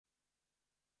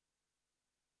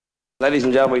Ladies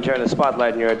and gentlemen, we turn the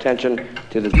spotlight and your attention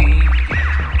to the DJ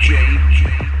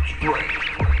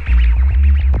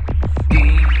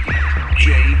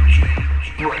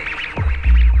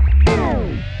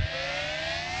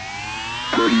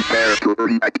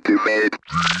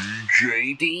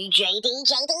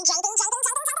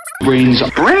Brainz.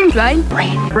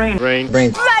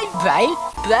 Brain.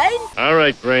 All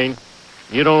right, Brain.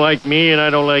 You don't like me and I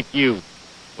don't like you.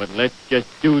 But let's just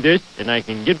do this and I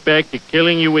can get back to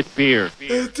killing you with beer.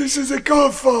 This is a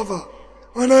Godfather.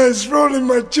 When I was rolling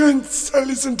my joints, I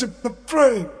listened to the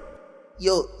Brain.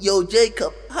 Yo,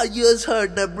 Jacob, how yours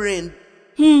heard the Brain?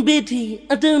 Betty,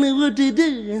 I don't know what to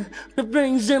do. The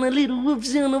brain's done a little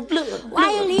whoops on the floor. Why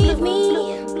you leave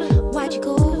me? Why'd you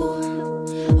go?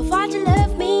 Why'd you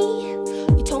love me?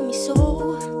 You told me so.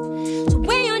 So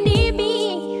when you need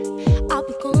me, I'll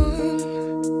be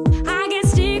gone. I can't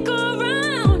stick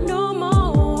around no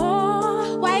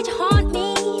more. Why'd you haunt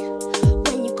me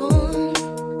when you're gone?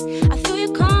 I feel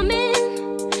you coming,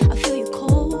 I feel you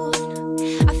cold.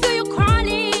 I feel you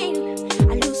crawling,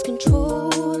 I lose control.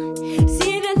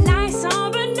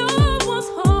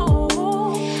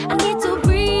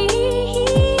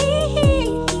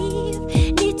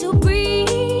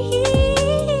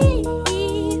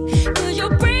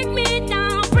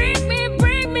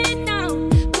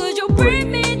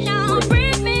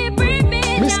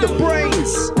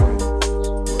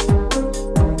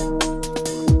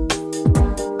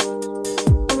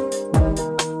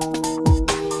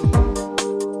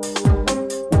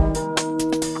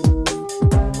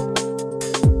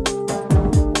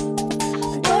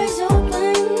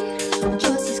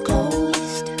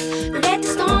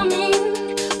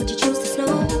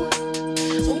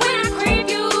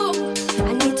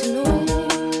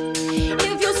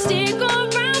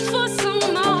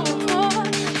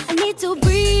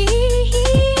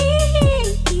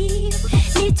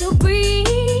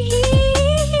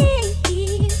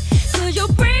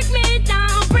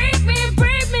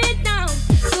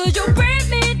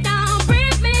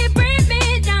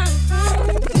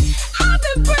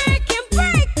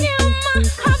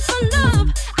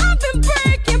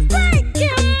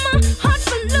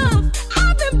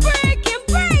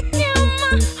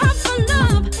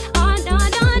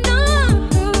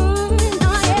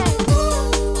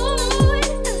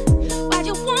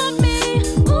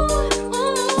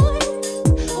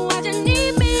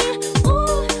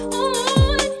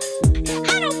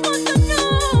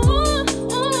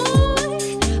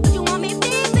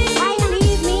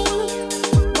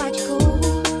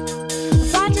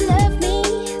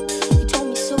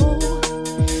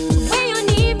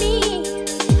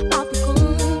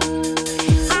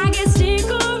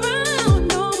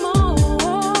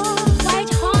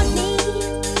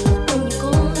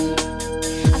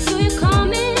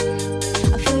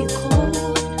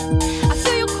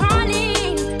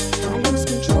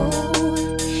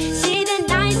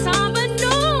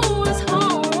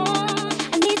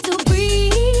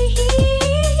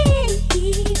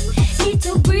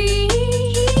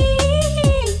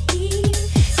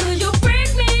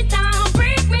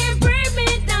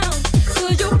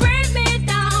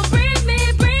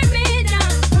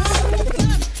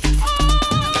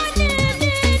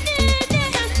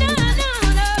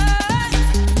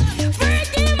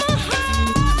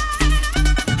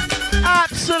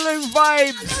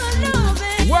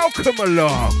 Welcome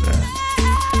along.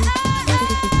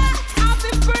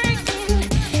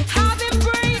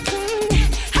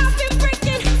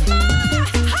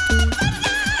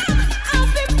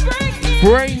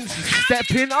 Brainz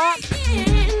stepping up.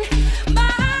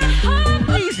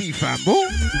 Easy, famble.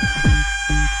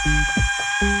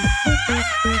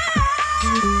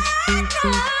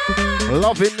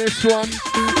 Loving this one.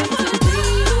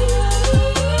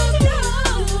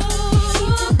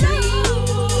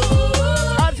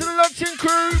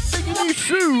 Crew, seeing you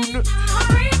soon.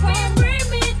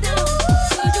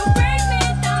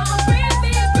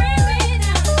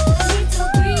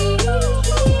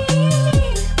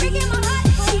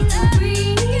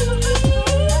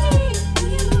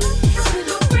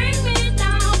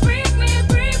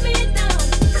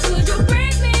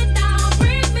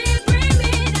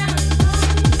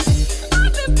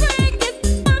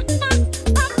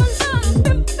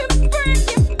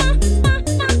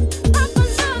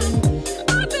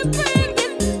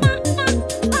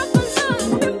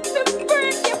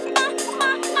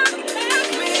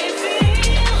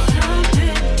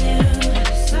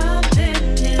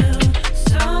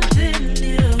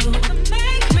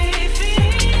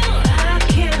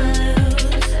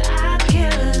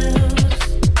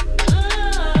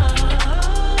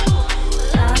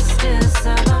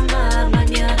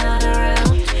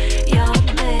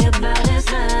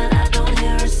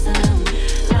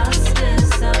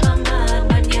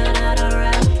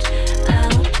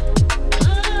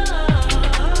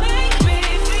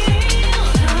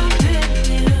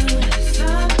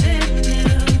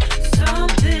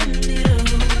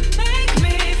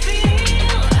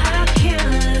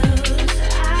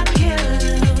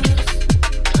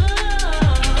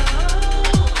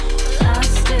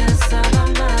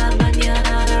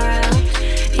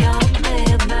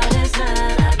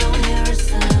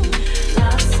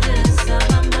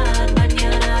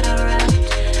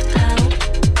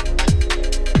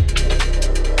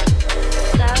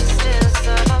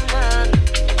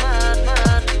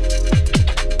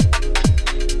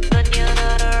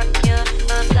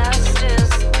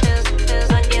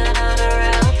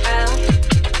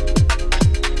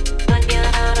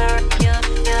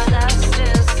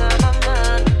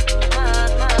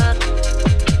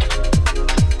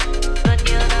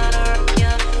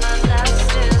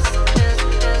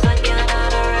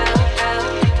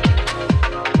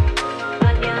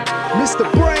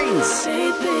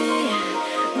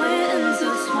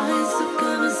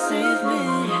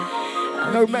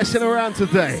 No messing around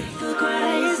today.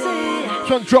 This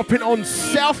one dropping on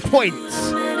South Point.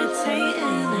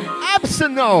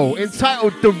 Absino,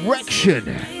 entitled Direction.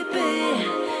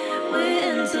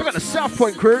 We got the South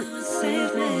Point crew.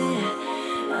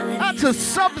 Out to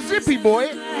Sub Zippy Boy.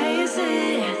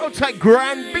 I'll take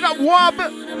Grand. Big up Wub.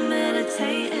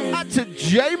 Out to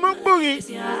J McBoogie.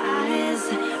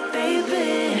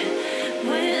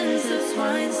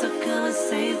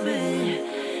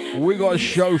 We got a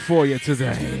show for you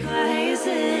today.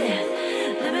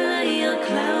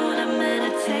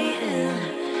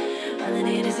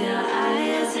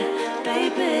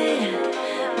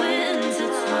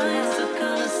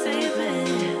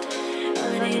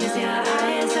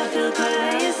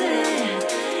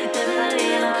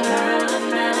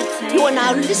 You are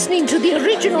now listening to the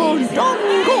original Don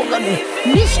Gorgon,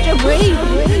 Mr.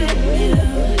 Brainz.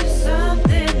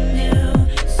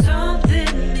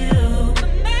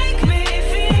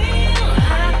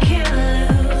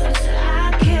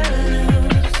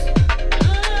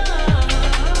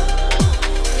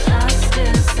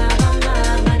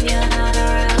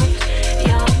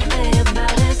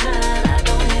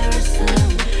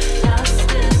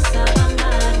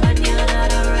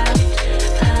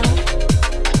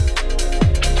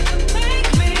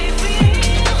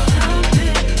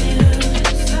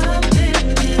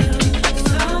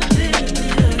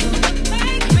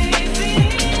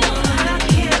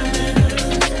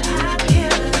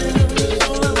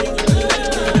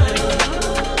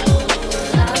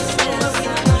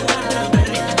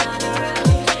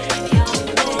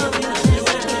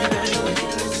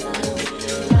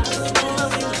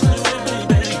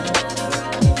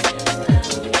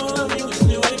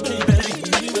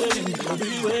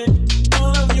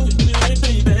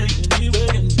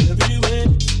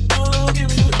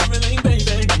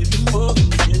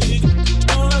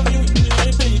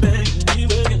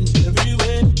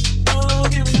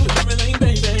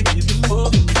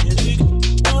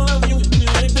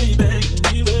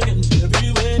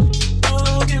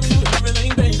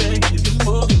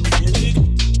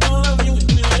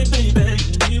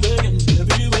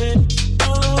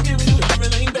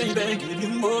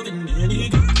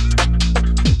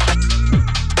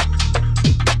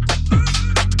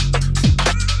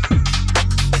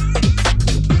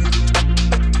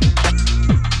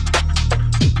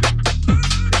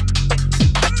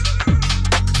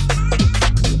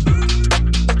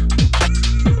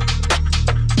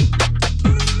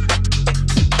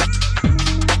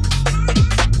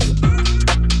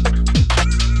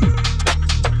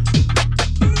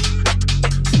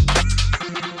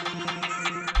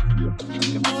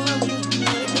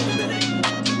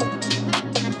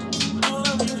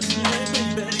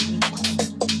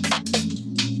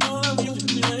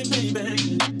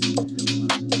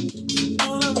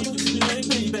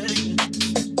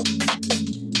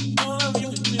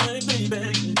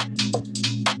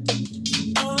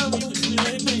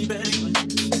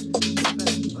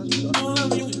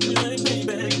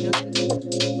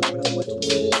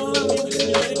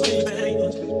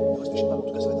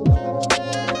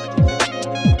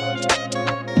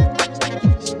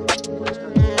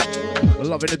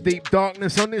 Loving the deep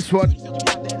darkness on this one.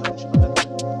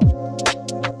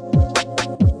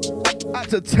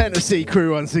 That's a Tennessee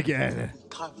crew once again.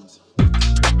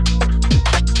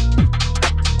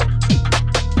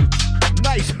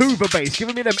 Nice Hoover bass,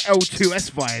 giving me them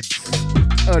L2S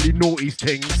vibes. Early noughties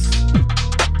things.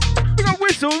 We got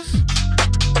whistles.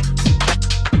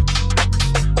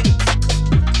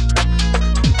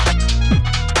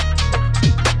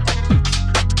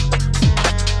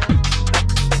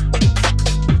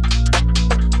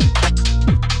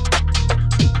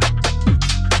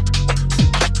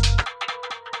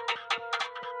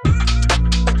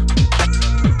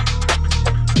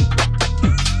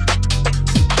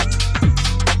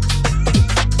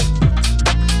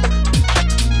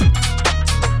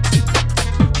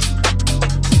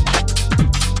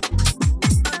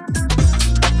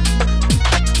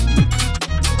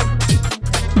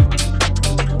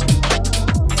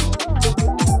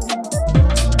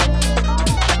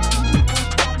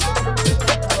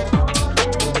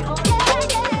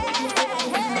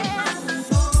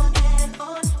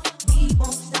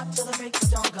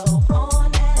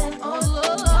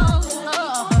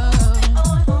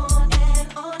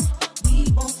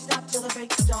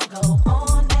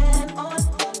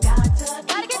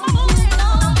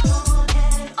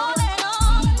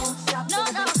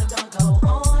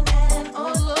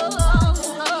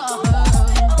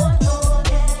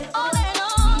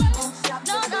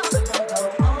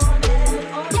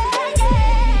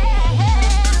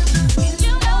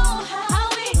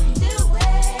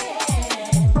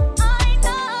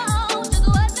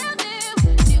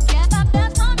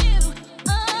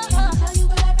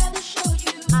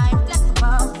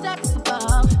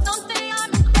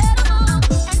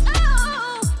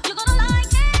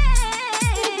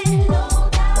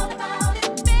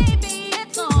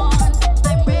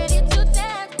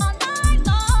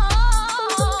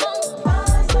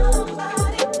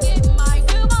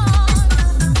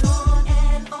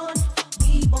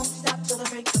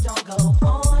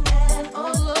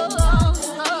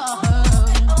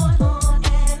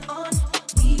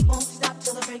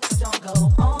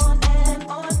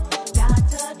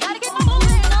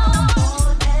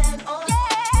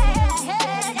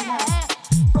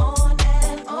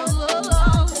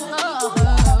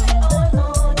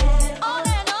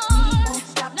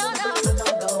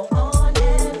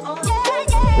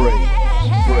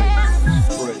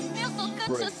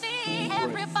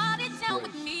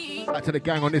 to the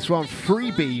gang on this one.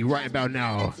 Freebie right about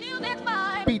now.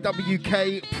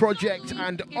 BWK, Project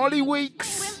and Ollie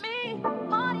Weeks.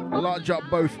 Large up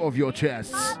both of your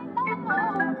chests.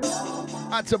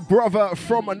 That's a brother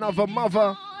from another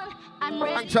mother.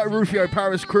 Thanks to Rufio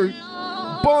Paris crew.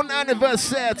 Bon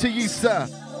anniversaire to you, sir.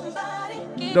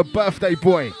 The birthday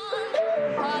boy.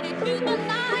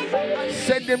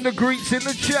 Send him the greets in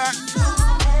the chat.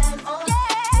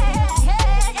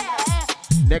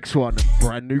 Next one,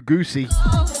 brand new Goosey.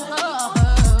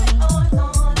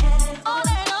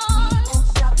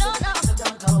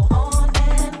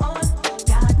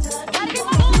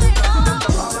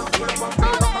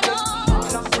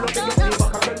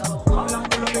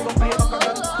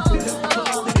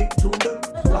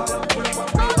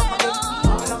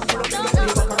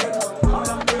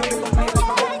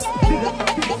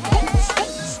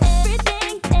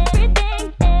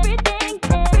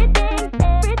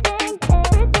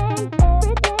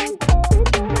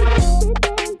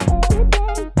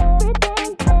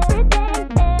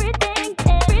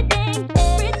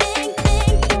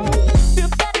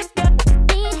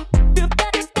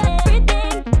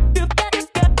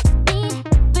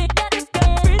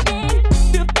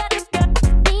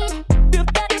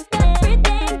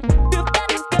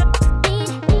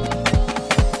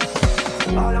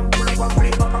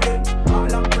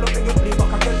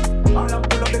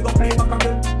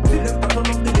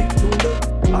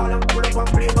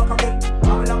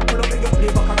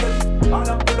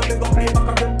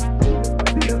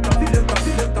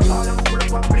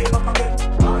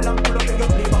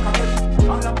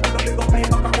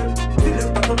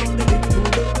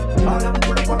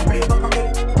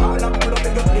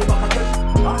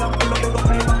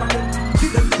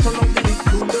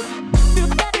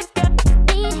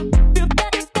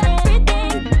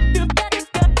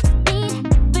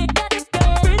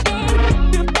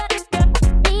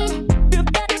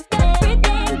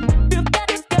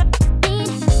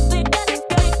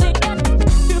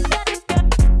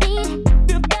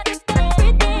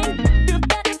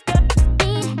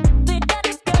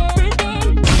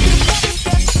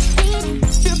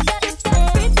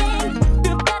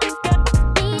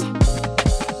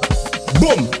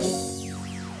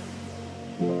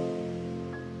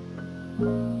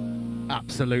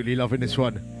 Absolutely loving this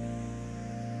one.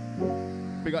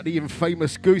 We got the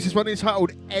infamous Goose. This one is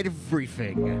titled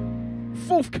Everything.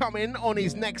 Forthcoming on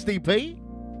his next EP. I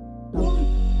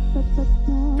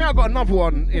think I've got another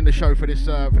one in the show for this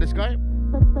guy.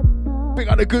 Big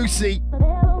up the Goosey.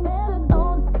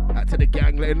 Out to the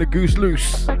gang, letting the goose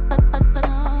loose.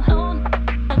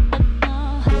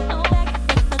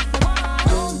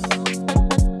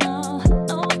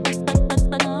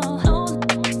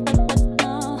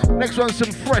 Next one's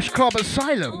some fresh Carb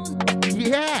Asylum.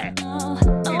 Yeah.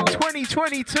 In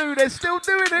 2022, they're still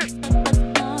doing it.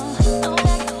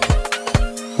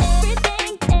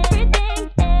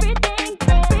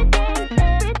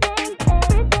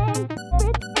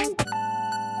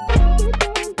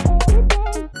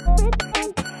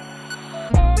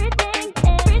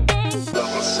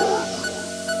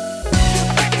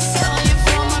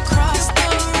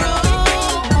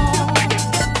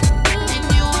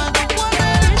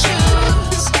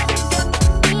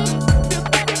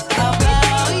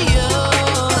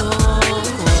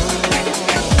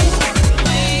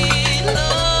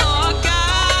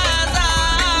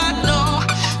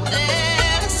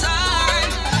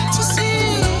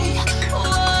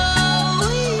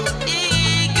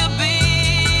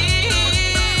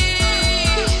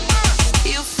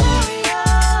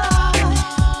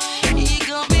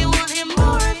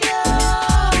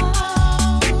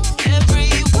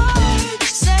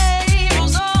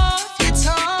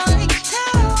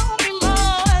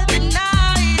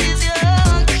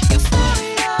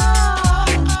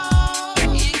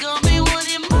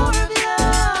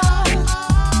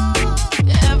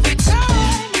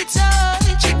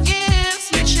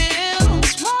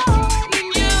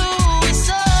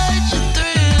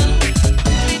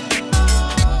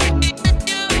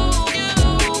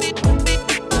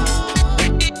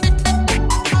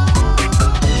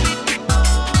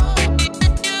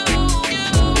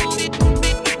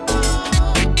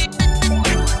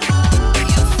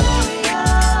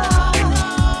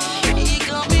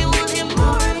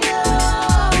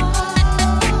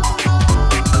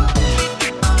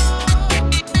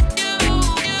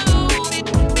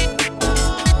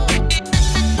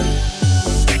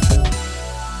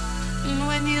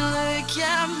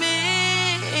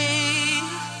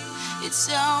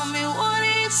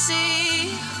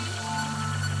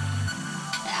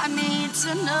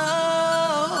 to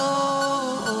know.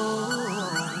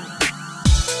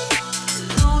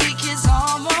 The week is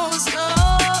almost over.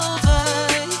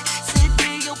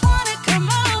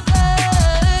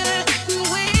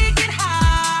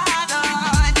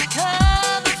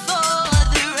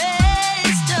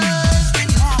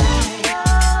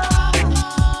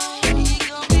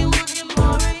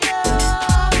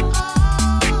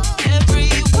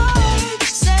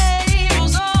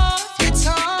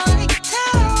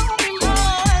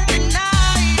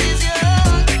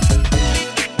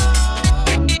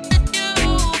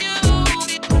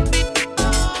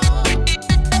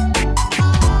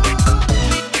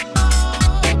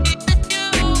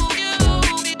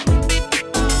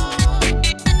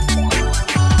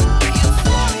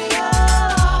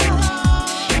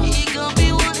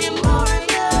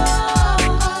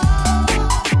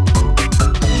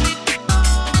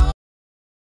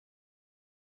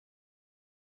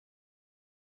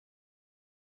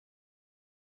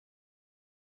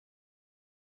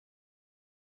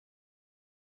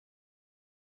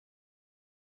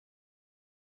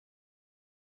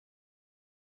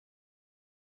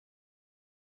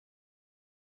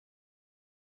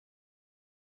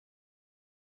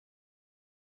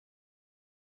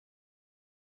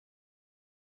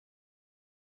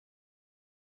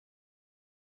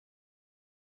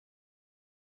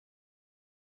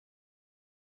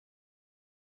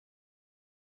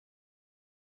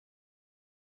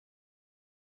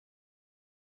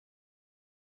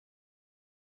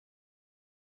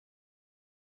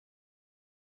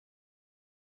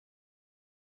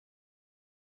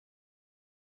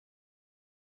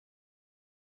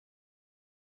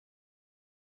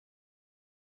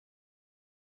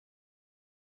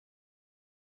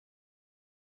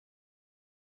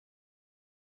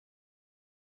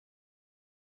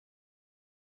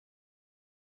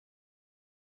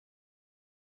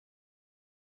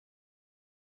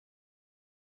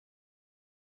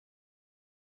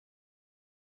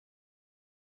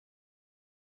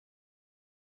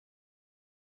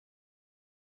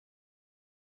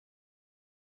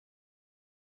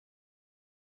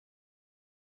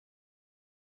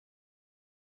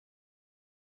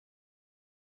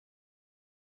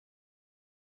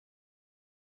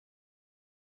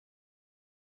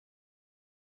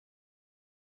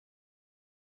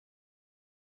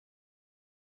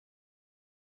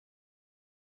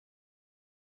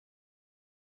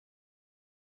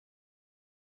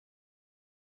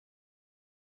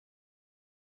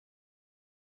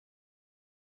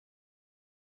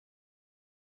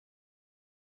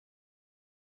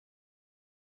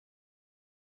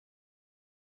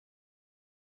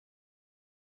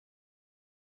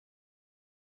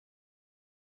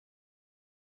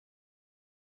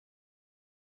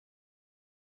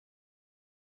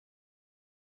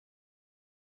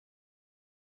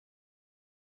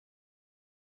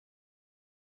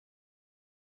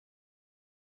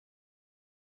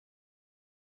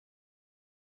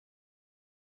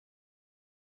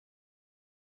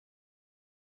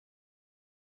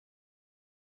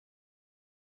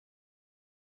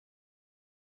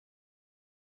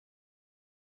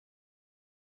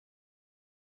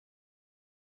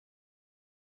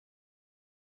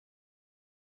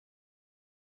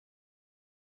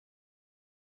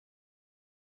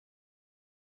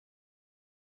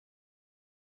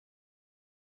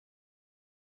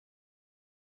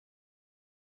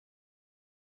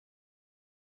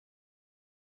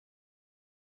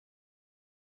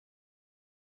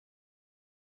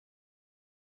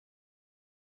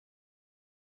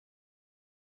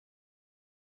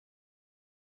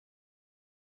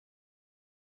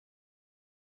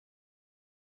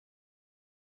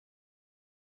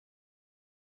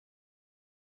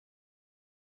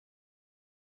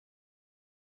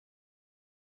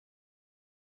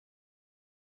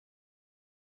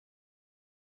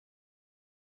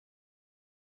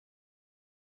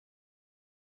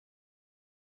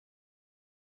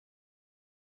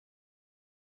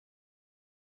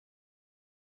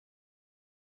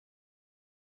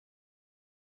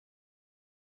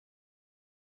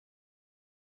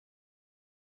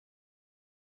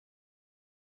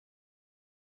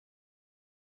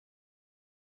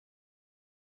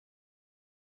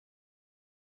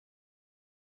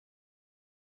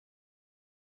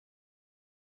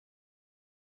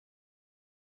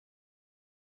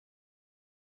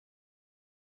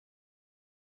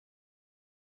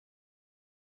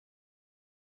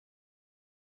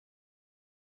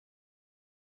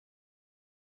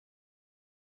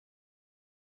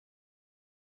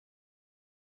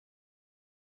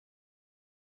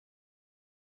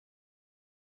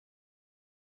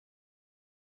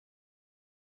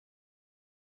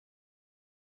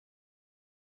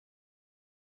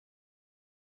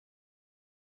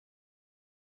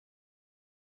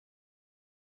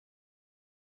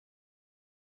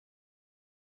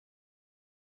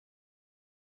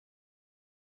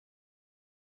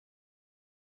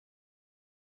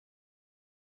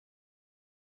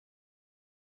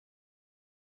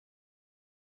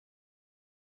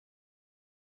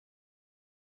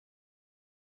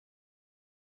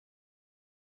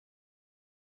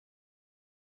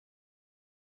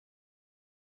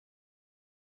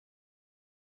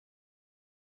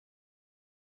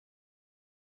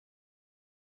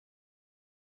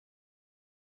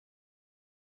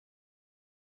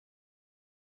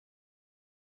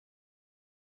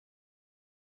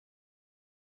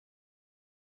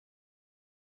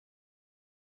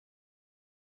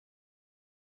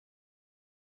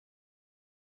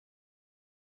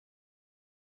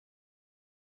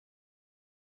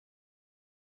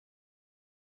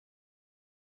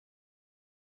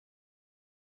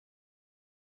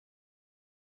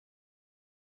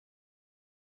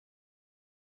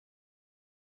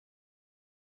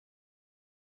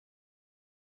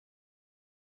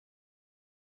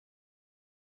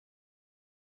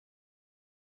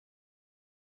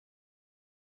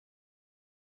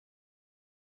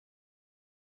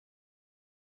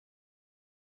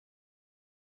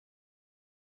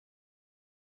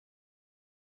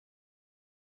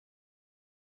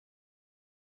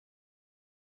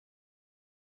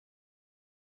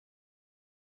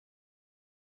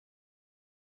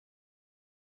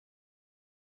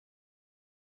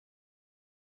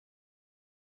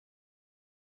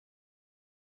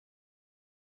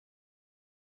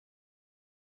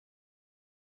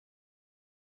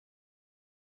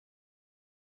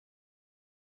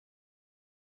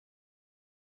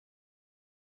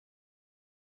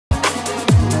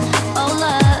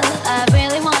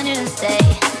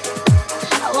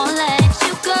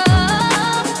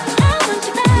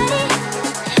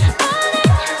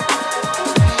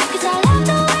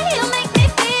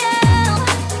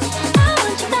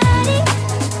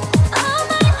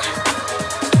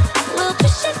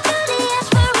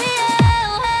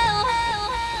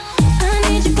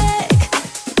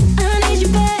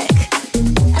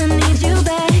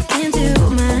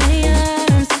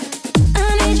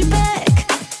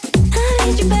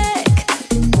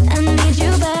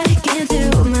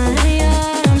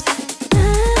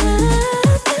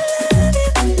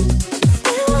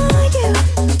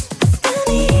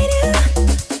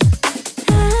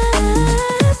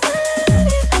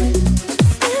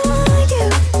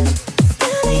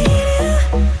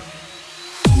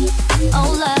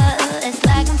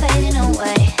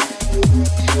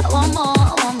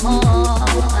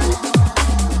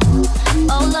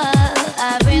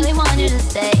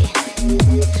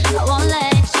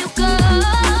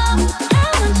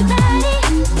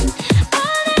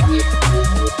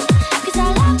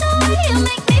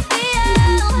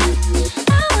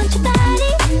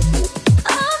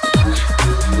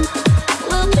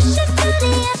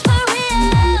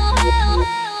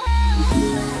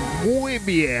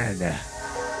 again.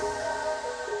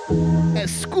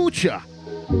 Escucha.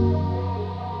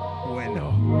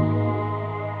 Bueno.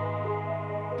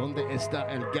 ¿Dónde está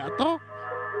el gato?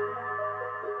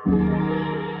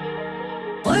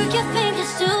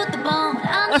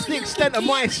 That's the extent of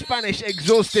my Spanish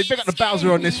exhausted. Big up the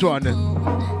Bowser on this one.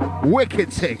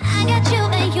 Wicked thing. I got you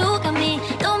and you got me.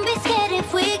 Don't be scared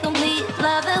if we complete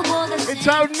love and war. It's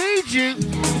I need you.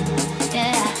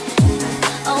 Yeah.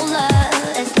 Oh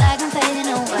love, it's like I'm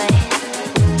fading away.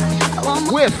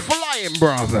 We're flying,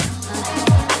 brother.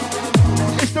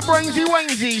 It's the Brainsy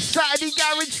Wainsy Saturday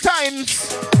Garage Times.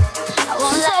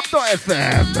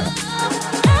 Sub.fm.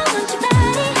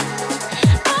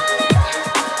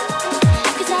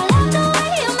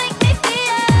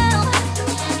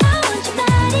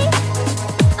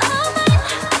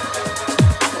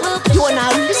 You are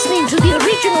now listening to the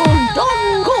original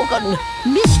Don Gorgon,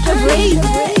 Mr. Brainz.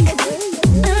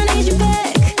 I need you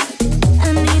back. I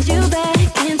need you back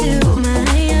into my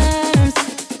arms.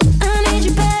 I need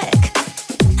you back.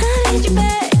 I need you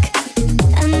back.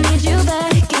 I need you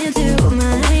back into my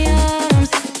arms.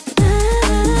 I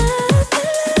love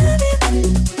you.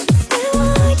 Still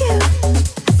want you.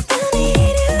 I still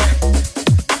need you.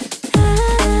 I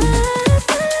love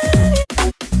you.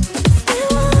 Still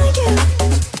want you.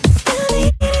 Still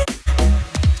need you.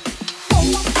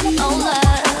 Oh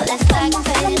love, it's like I'm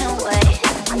fading away.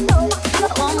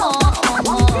 One more.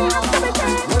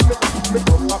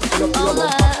 Oh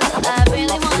love, I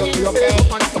really want you to stay.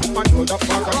 Won't let you go.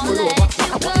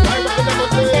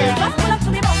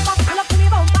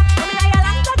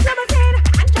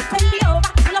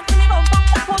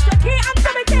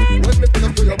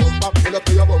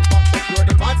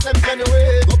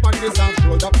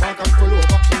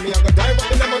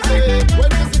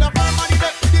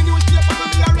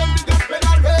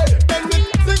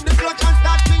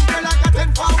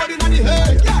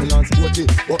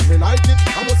 But me like it,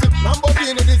 I must sit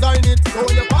Lamborghini design it. So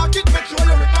when you park it, make sure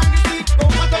you return the seat.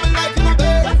 Don't matter me like it, my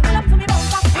babe. Pull up to me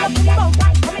bumper, pull up to me bumper.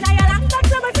 Come in your long back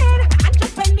limousine and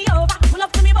just bend me over. Pull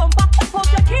up to me bumper, put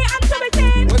your key and show me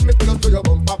in. When me pull up to your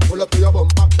bumper, pull up to your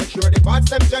bumper. Make sure the parts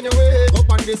them genuine.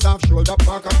 Up on this half shoulder,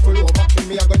 park and pull over. In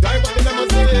me I go drive up the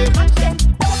limousine. And then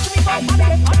pull up to me bumper,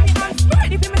 get on the hands.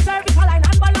 Ready for me cervical line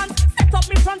and balance. Set up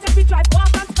me front if we drive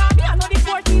walk and stop. Me I know the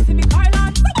 40s in me car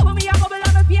land. So over me I bubble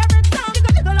on my favorite song.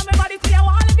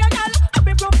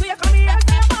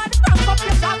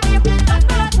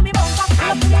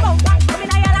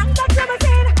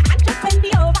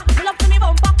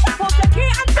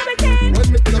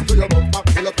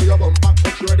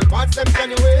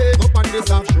 Anyway, up on this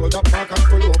half shoulder, park and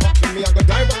pull over. In me I go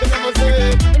drive up the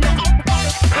limousine.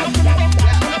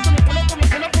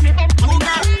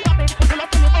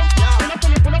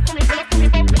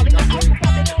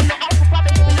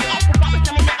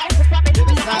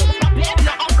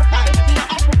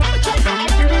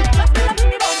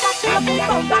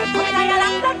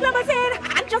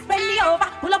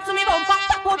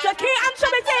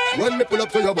 When me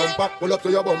pull up to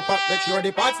your bumper, make sure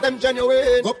the parts them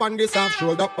genuine. Up on this half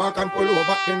shoulder, park and pull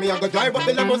over. In me I go drive up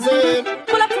the limousine.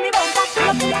 Pull up to me bumper, pull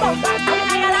up to me bumper.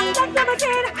 Come in your long back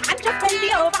limousine and just bend me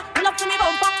over. Pull up to me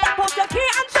bumper, put your key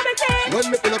and show me in. When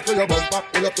me pull up to your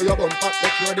bumper,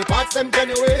 make sure the parts them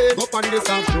genuine. Up on this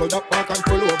half shoulder, park and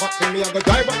pull over. In me I go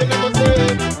drive up the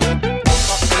limousine.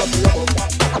 Pull up to your bumper,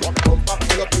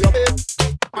 pull up to your bumper.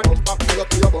 Pull up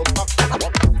to your bumper,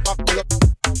 pull up.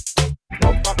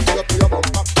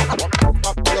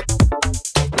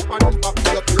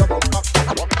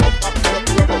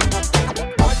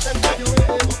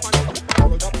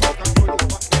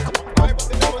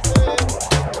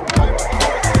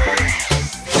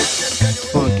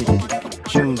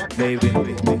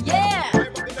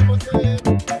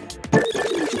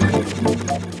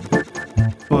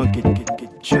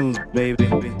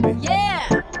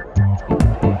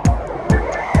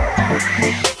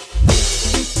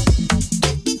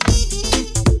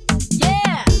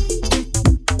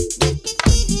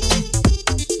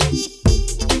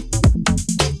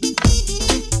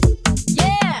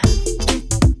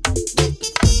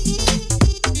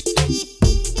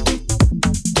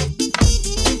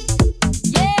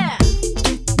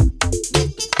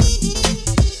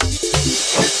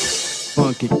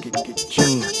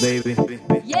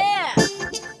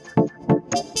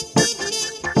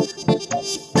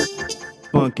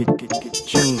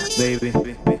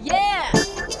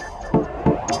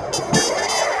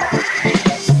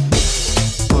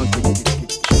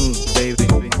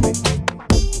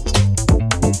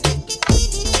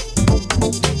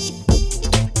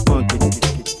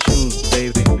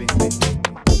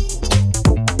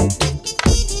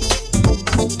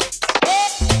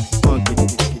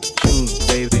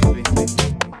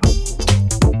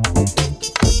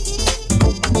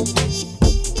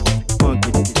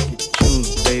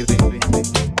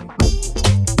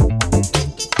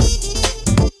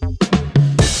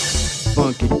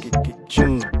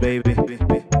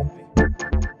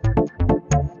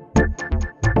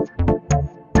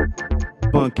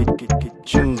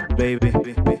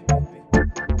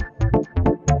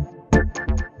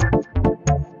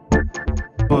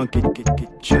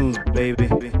 Get tunes, baby.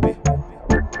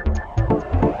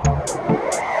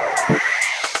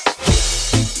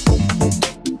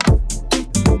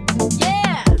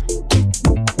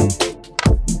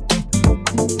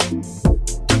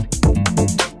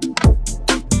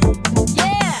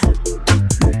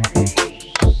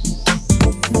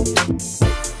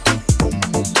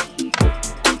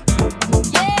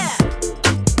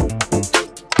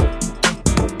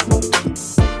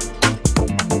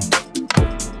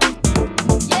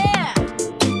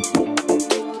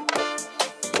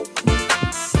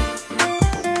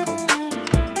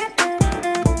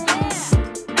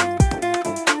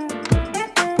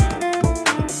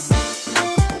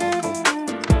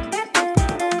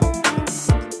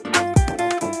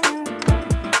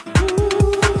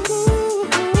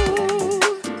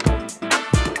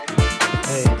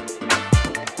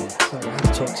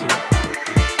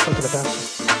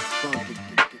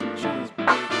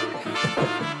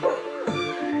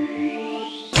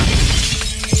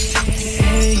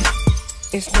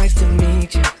 It's nice to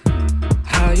meet you.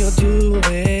 How you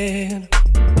doing?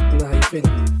 How you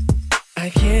feeling? I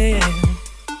can't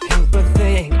help but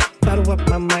think about what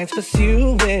my mind's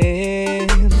pursuing.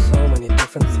 So many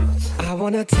different thoughts. I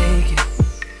wanna take it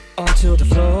onto the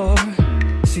floor.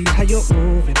 See how you're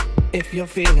moving. If you're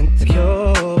feeling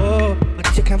secure,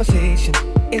 but your conversation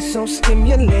is so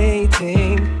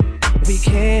stimulating. We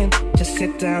can just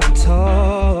sit down and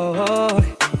talk.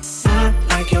 I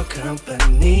like your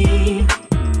company.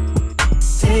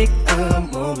 Take a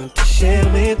moment to share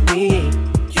with me.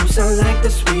 You sound like the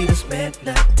sweetest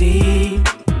melody.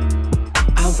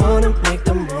 I wanna make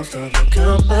the most of your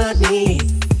company.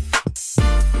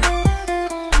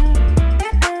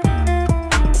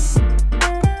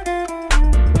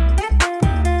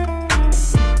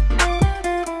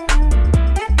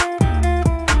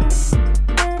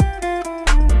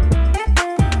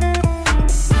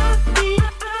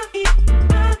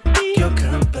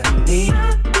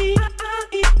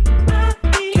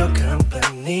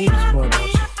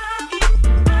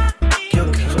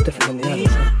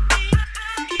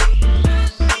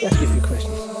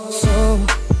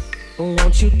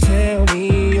 You tell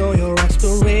me all your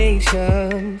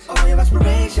aspirations,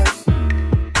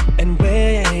 and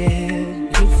where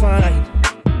you find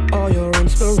all your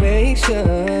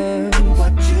inspiration.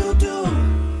 What you do?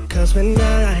 'Cause when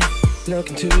I look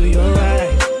into your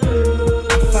eyes,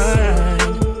 I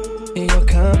find your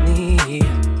company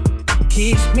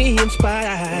keeps me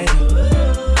inspired.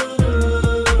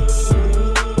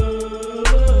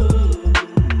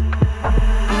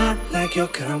 I like your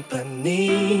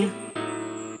company.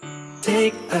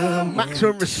 Take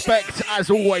maximum respect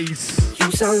as always. You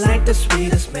sound like the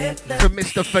sweetest melody. For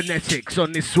Mr. Phonetics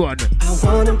on this one. I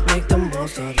wanna make the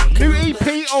most of it. New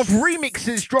EP of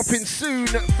remixes dropping soon.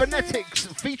 Phonetics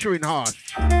featuring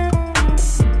Harsh.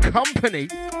 Company.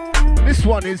 This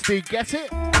one is the Get It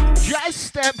Jazz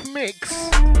Step Mix.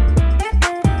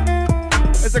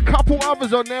 There's a couple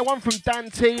others on there. One from Dan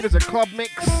T. There's a club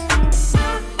mix.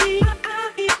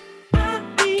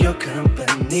 Your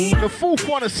company. The fourth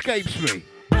one escapes me.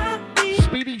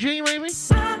 Speedy G, maybe?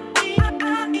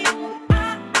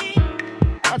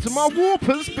 That's my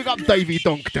Warpers. Big up Davey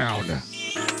Donkdown.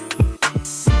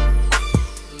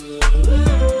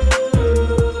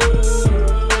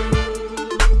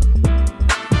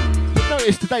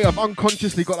 Notice today I've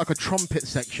unconsciously got like a trumpet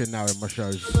section now in my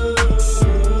shows.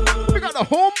 We got the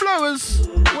horn blowers.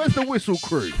 Where's the whistle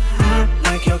crew? I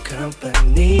like your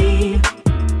company.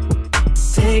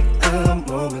 Take a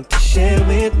moment to share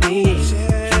with me.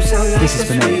 This is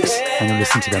Phonetics, and you're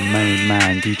listening to the main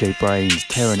man, DJ Brainz,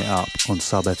 tearing it up on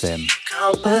Sub FM.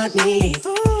 Company.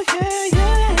 Oh, yeah,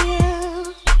 yeah,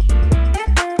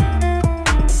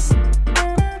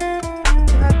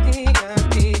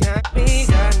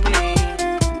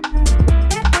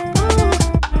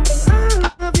 I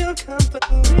love your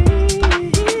company.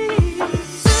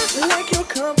 I like your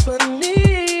company.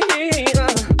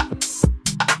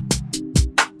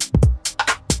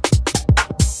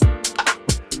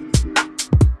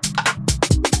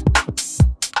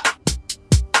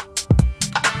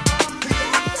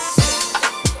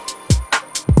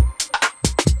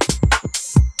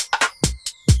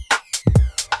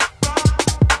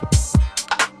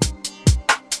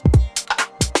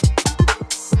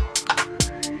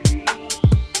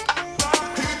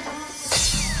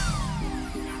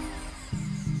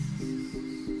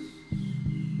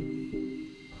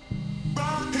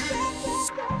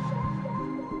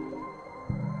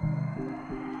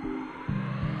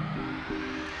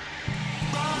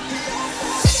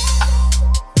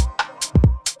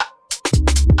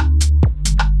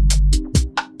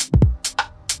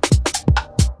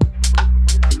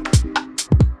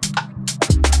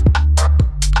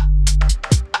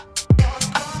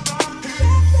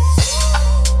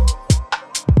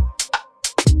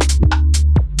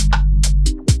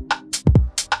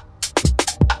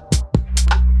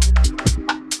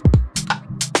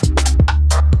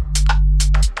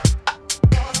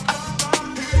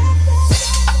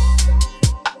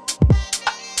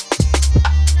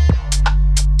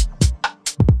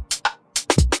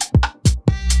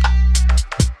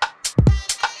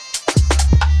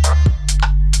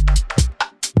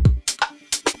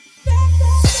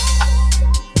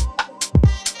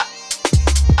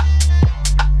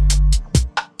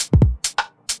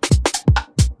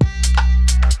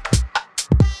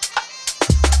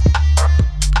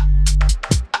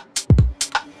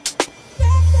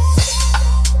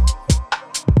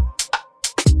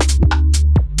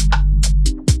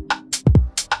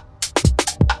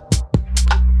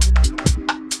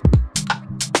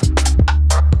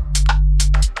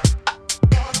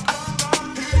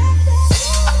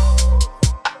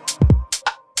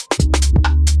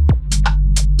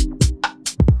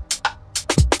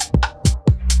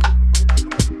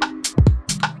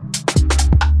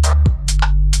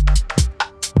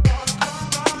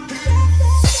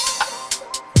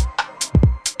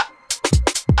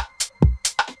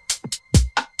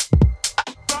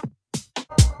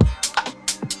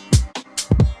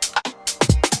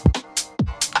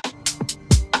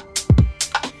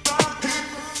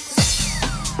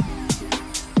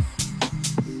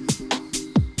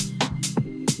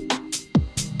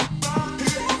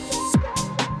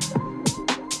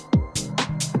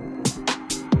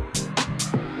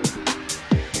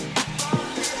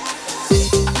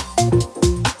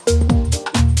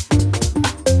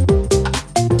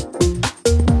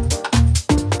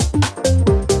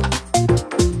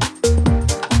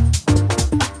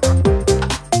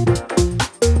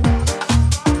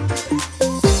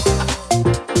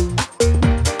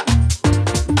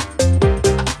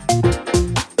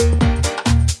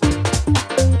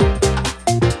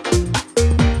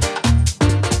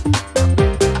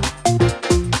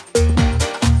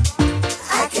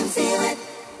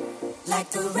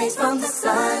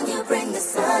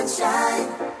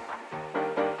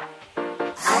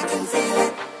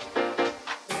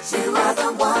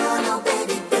 the one, oh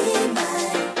baby, be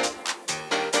mine.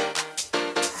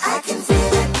 I can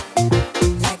feel it,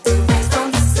 like the rays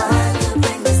from the sun, you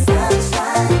bring the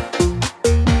sunshine.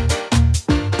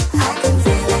 I can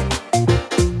feel it,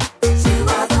 that you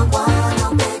are the one,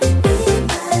 oh baby, be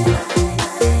mine.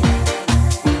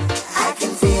 I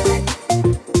can feel it.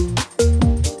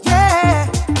 Yeah,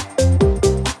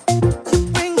 you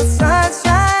bring the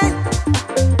sunshine.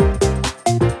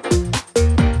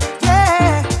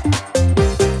 Yeah,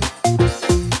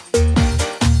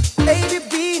 baby,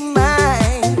 be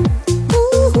mine.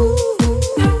 Ooh.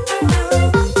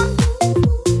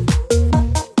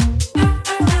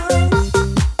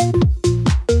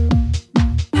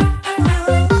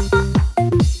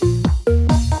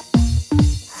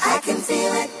 I can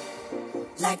feel it,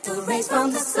 like the rays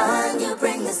from the sun, you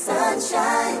bring the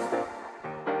sunshine.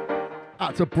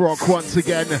 Out to Brock once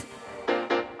again.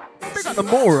 Big up the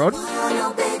moron.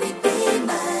 Oh, baby, be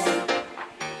mine.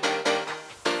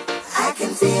 I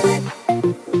can feel it,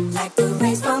 like the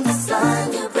rays from the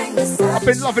sun, you bring the sunshine. I've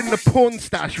been loving the porn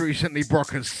stash recently,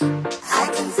 Brockers. I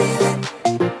can feel it,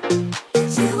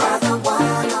 you are the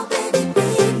one, oh baby,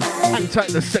 be mine. And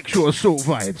take the sexual assault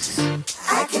vibes.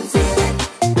 I can feel it,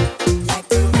 like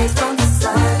the rays from the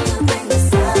sun, you bring the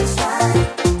sunshine.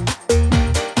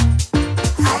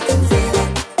 I can feel it,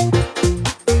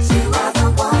 you are the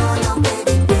one, oh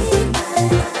baby, be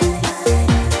mine.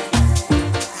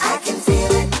 I can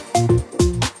feel it,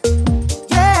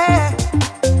 yeah,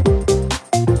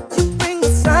 you bring the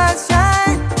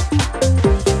sunshine.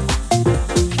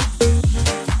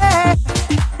 Yeah.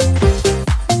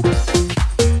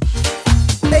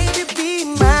 Baby, be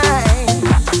mine.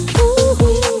 Ooh.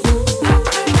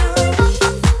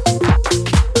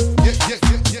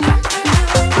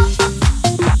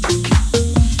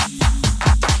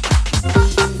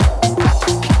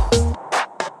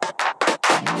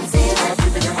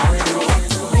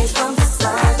 Rays from the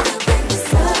sun, you bring the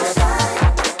sunshine.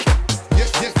 I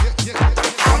can feel it.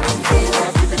 I can feel it.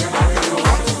 I can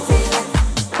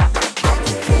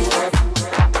feel it.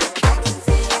 I can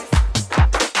feel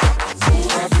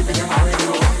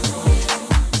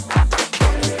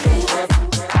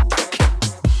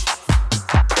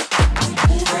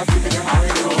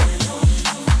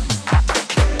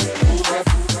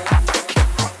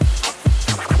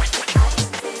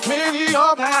Many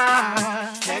are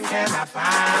blind and cannot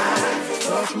find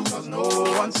the truth, 'cause no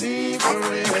one seems to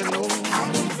really know.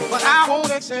 But I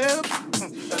won't accept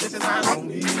that this is my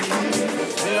only.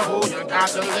 Therefore, you got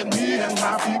to let me and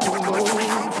my people know.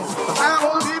 'Cause I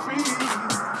want to be free,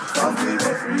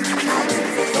 completely free.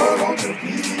 So won't you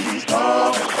please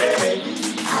come and stay?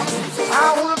 I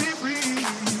want to be free,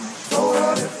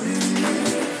 totally free.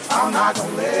 I'm not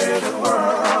gonna let the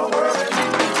world worry me.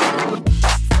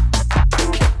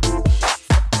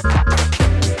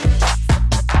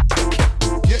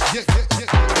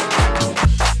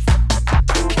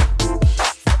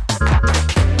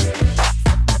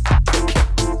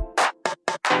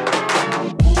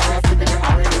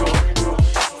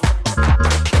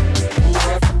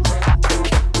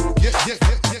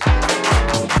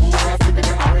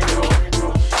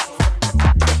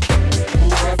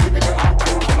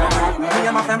 Me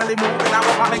and my family moved in our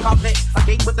apartment complex. A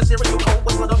gate with the cereal cold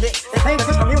was little mix. They claim that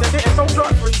this community is so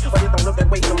drug free, but it don't look that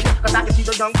way to me. 'Cause I can see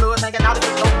the young blood hanging out in the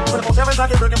snow. 24/7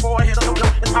 junkies looking for a hit of no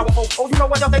It's powerful. Oh, you know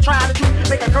what else they trying to do?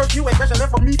 Make a curfew, especially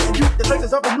for me and you. The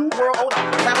traces of the new world order.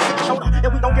 Gotta hit the shoulder.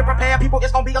 If we don't get prepared, people,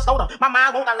 it's gonna be a slaughter. My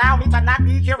mind won't allow me to not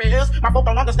be curious. My folk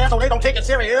don't understand, so they don't take it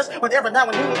serious. But every now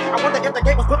and then, I wonder if the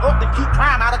gate was put up to keep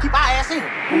crime out, to keep our ass in.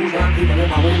 Who's got people in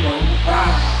my window?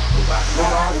 Who got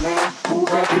nobody, man? Who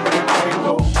got people in my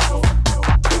window?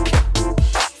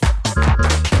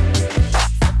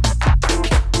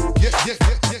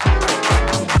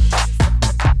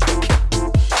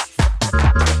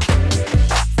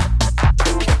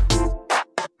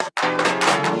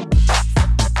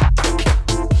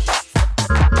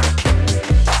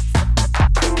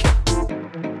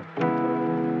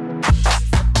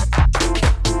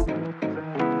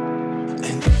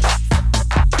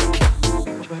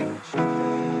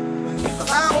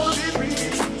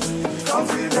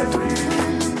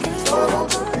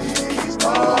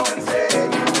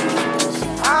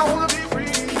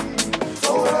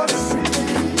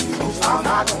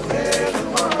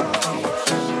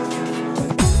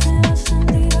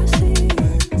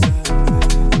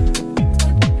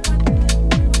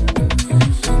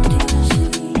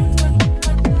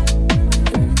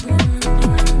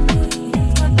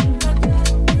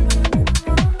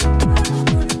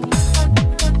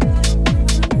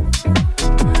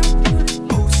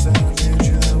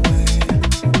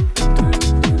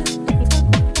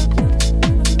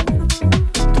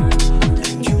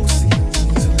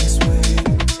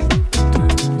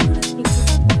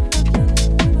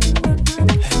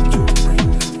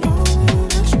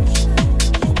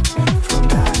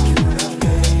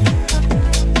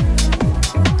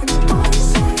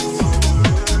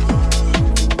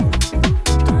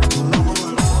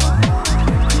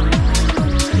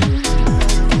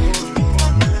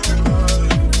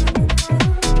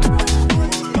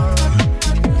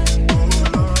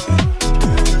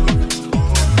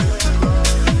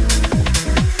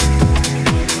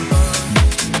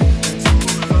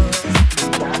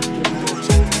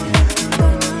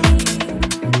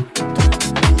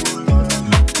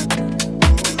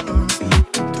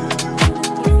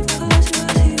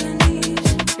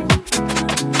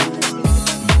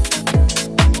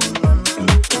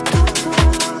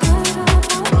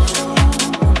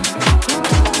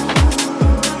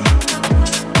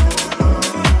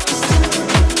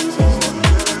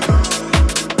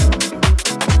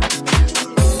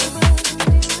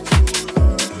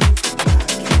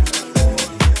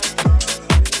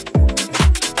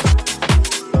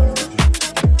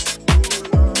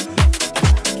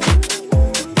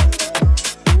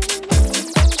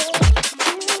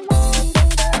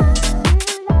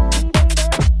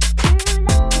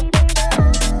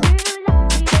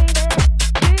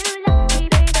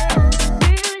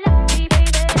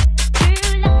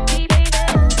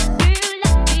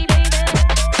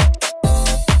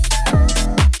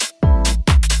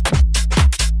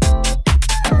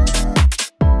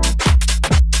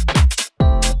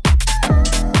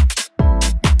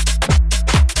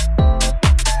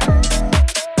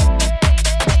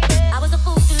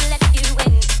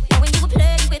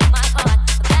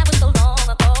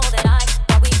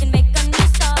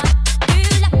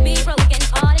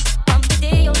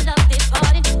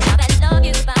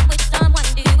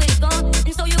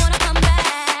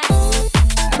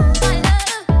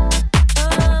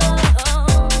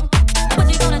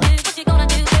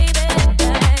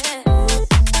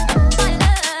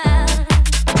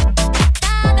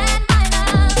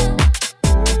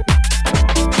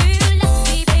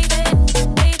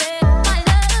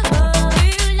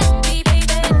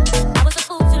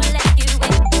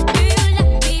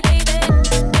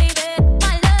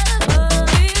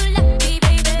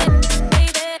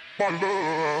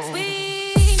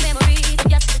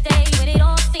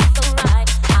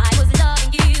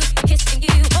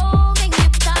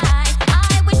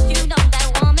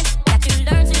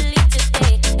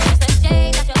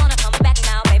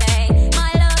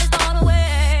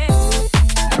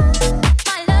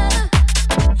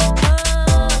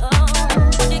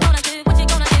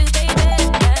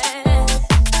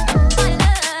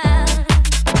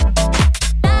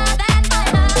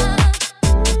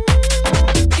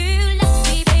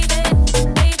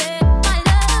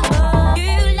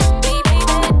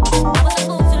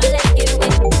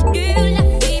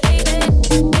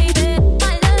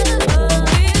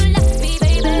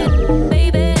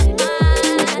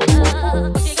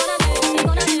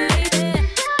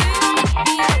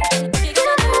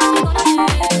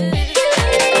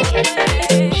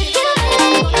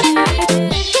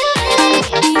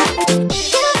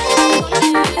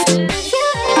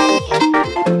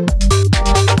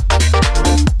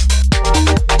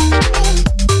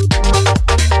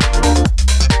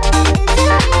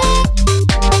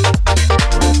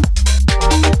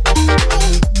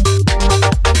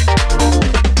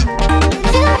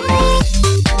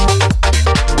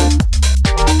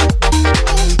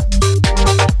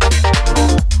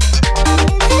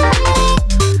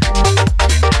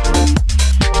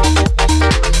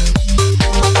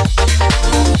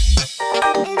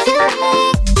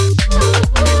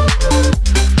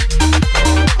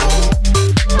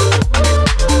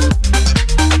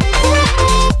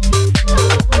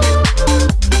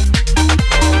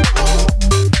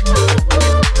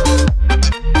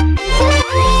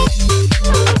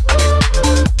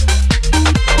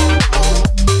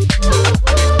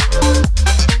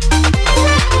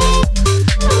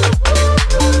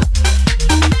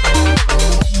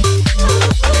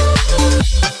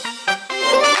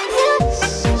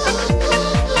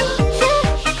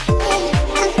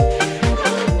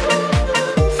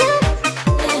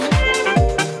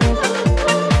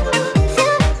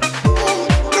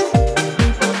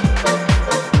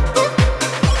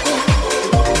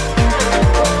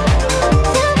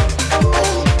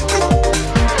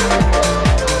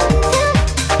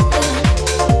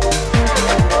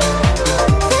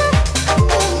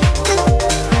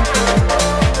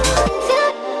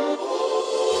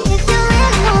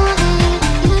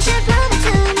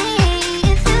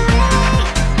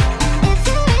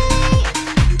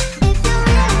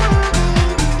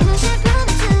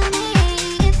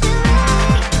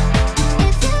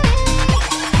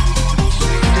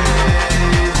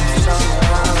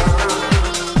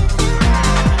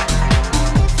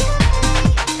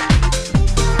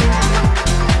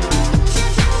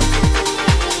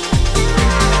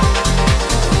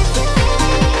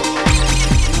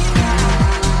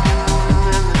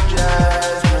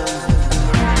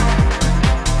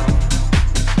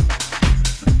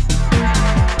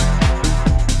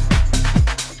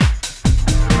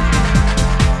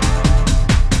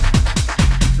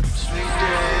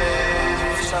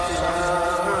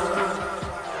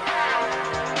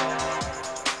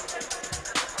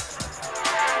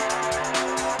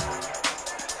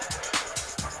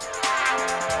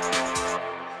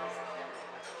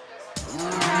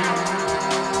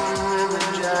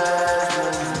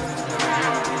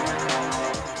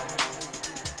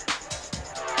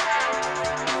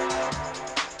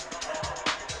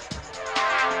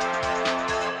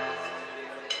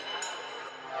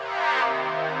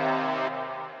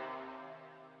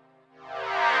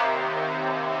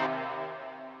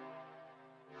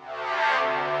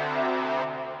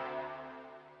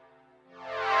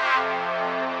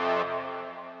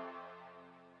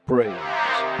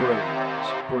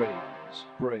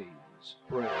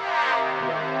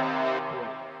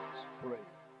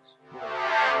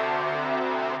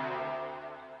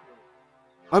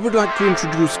 I would like to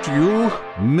introduce to you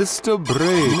Mr.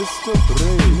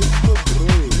 Brainz.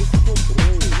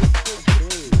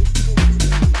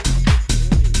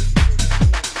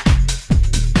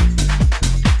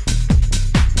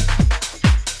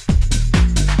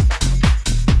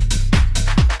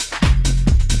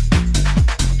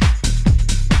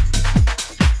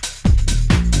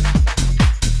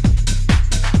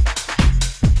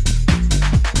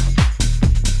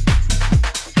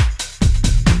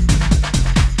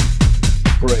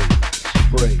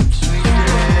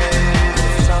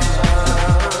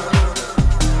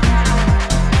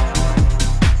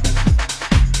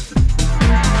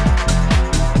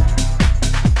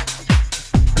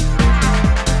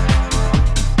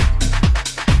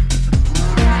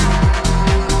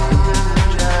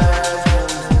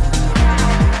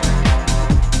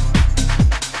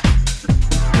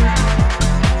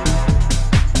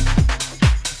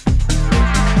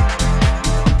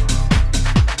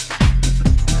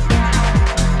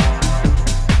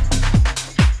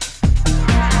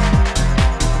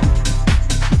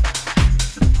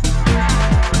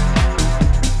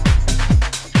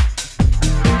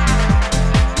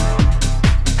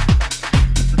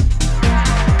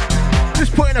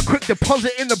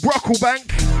 Deposit in the Brockle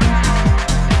Bank.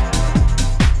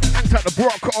 Act out the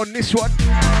Brock on this one.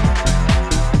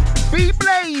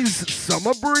 B-Blaze,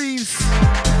 Summer Breeze,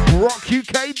 Brock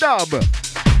UK dub.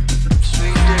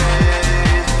 Sweet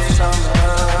days of summer.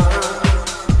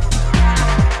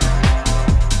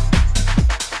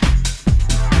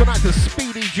 Tonight the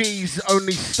Speedy G's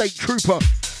only state trooper.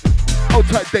 Old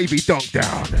type Davey Dunk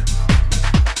down.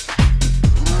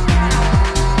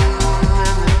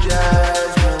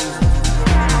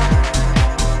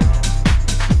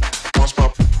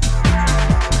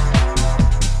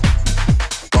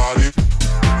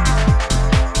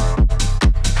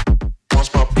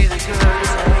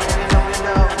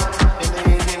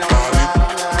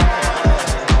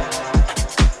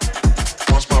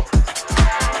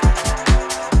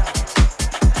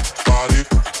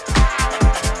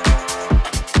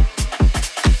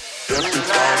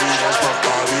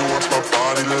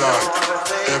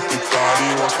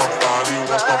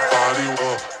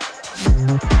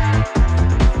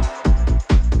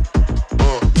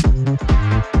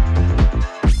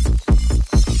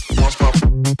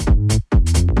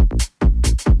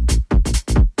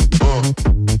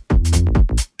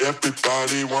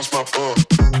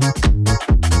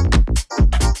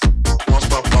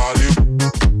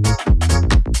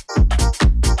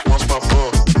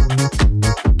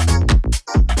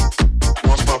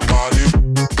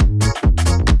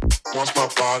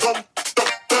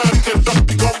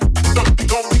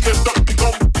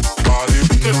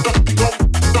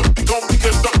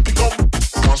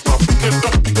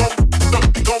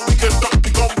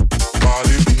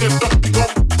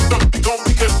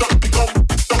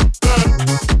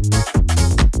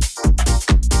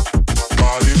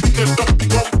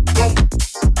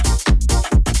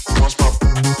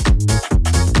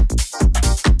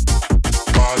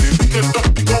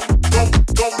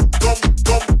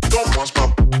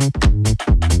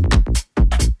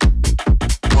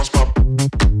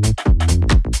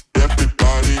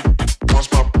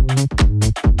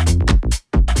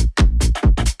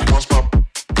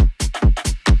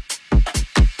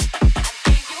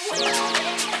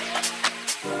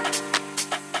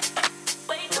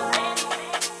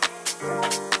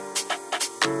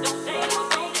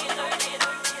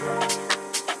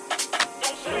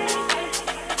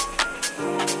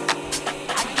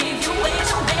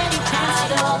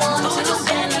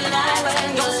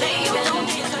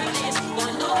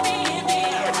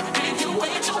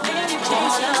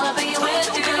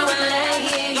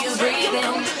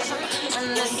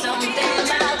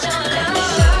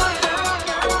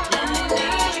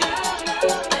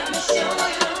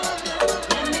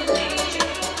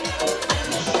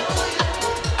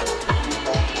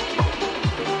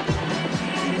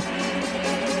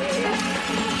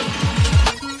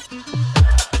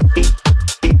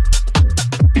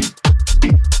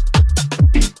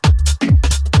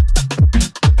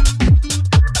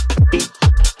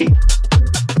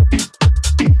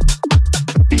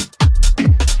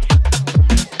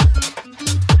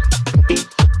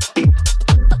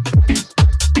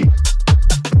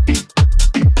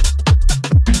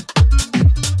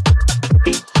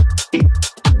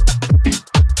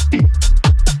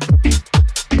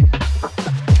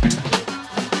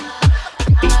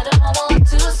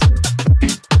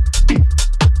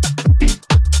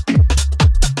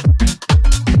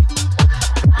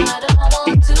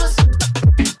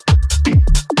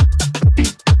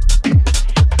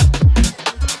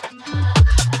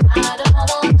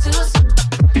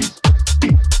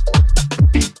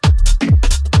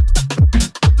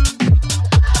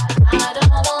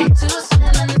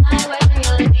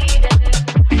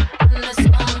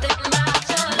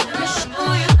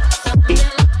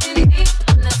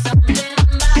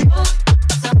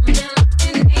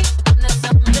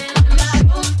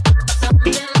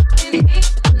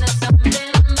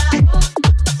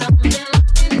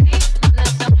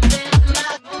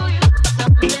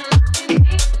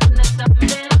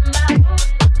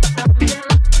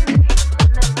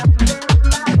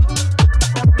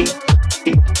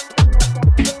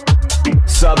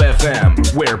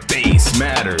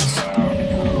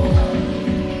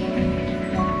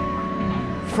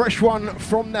 fresh one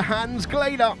from the Hans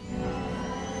Glader.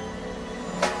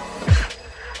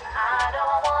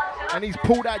 And he's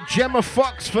pulled out Gemma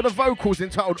Fox for the vocals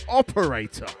entitled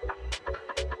Operator.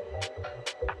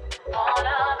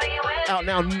 Out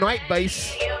now, Night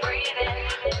Bass.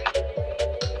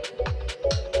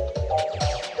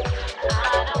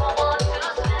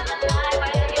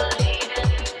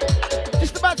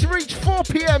 Just about to reach 4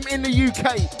 p.m. in the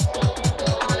UK.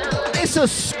 It's a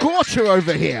scorcher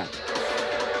over here.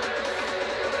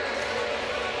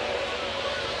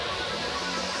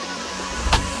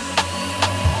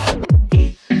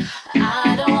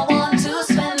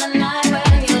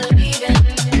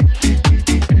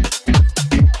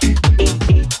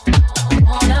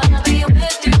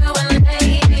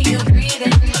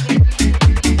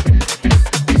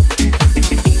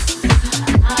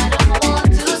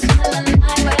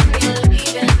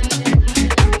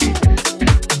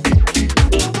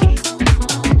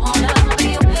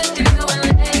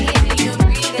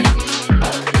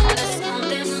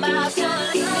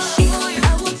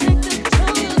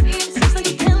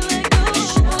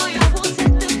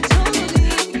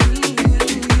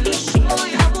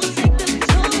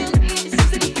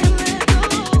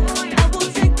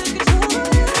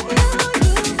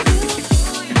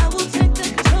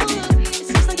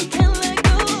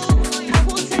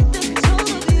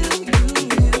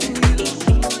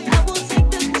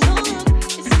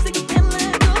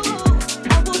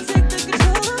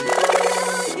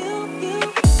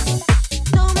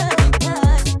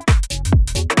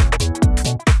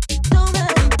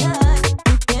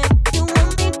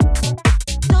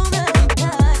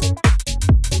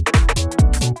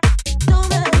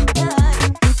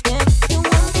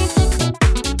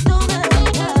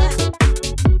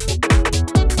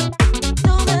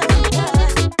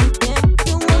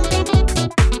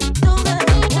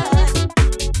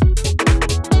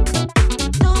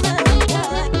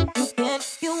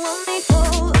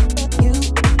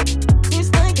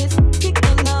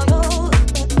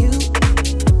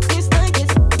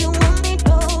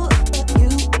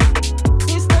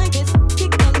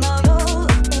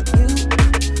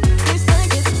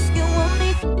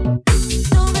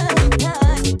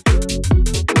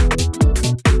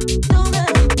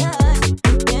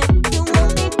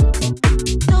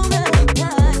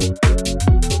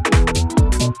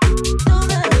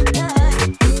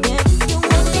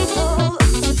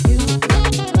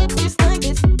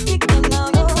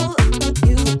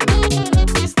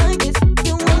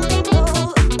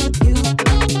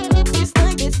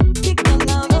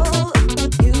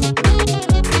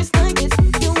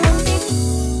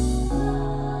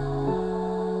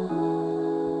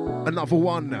 Another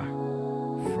one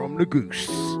from the Goose.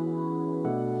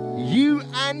 You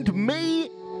and Me,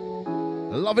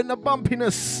 loving the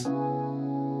bumpiness.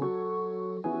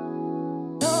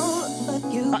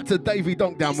 Back to Davey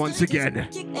Donkdown once again.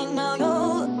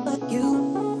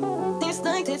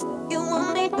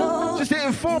 Just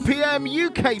hitting 4 p.m.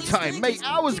 UK time, mate.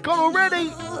 Hours gone already.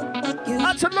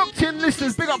 That's a locked in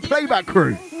listeners. Big up Playback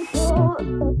Crew.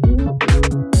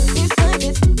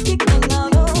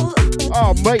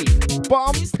 Oh, mate,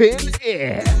 bumping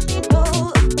air.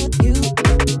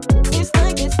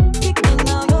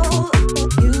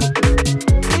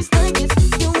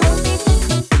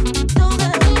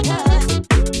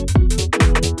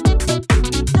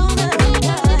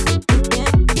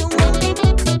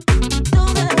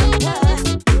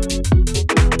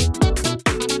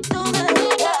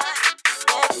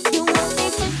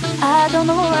 I don't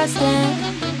know where I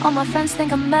stand. All my friends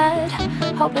think I'm mad.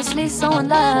 Hopelessly so in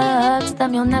love. To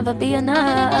them you'll never be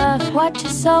enough. What you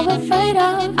so afraid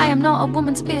of? I am not a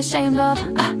woman to be ashamed of.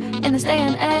 In this day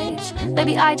and age,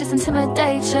 baby, I just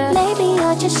intimidate you. Maybe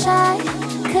you're just shy,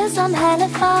 cause I'm hella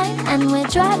fine. And we're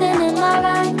driving in my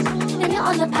ride, and you're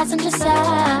on the passenger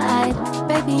side.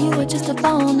 Baby, you were just a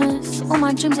bonus. All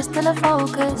my dreams are still a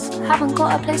focus. Haven't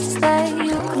got a place to stay.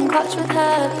 You can coach with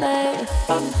her, babe.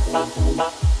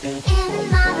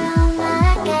 In my room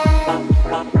again,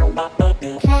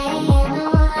 playing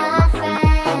all our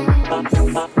friends.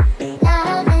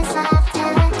 Love is after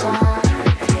dark.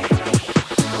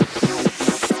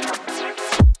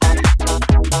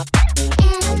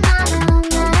 In my room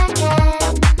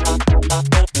again,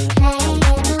 playing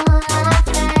all our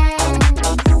friends.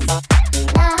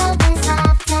 Love is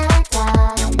after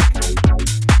dark.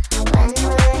 When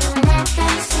will you let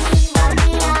them see what we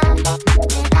are?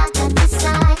 Without the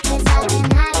facade, 'cause I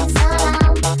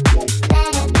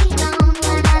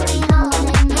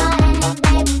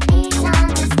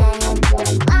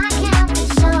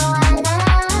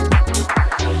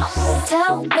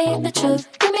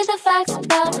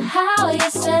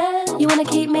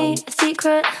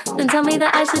tell me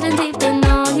that I shouldn't even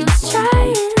know you was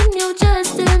trying. You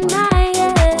just deny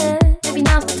it. Maybe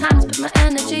now's the time to put my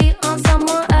energy on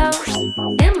somewhere else.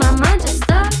 In my mind just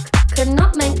stuck, could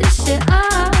not make this shit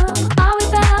up. Are we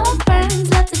better friends?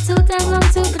 Left it too damn long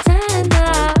to pretend.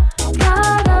 I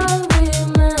gotta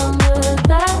remember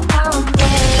that I'm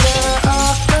better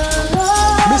off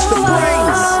alone. Mr.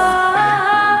 Brainz.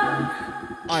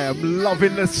 I am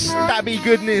loving the stabby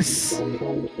goodness.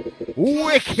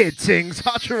 Wicked things.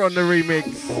 Hutcher on the remix.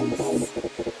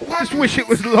 Just wish it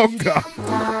was longer.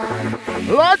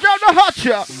 Large out the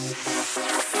Hutcher.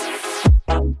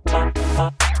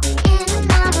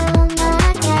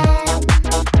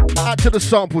 Add to the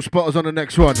sample spotters on the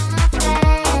next one.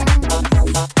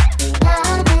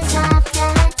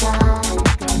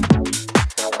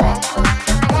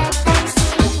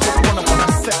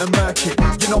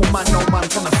 You know man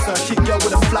from the circuit. Girl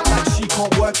with a flat like she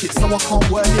can't work it, so I can't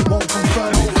work it, won't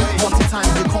confirm it. One time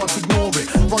you can't ignore it.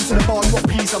 Run to the bar, what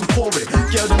please and pour it.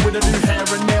 Girl then with the new hair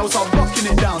and nails, I'm rocking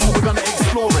it down, so we're gonna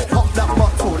explore it. Pop that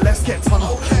bottle, let's get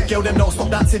tunnel. Girl then don't stop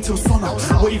dancing till sun up.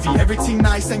 Wavy, everything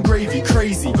nice and gravy,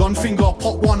 crazy. Gun finger,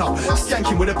 pop one up.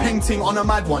 Skanking with a painting on a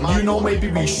mad one. You know maybe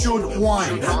we should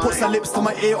whine. Put some lips to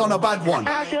my ear on a bad one.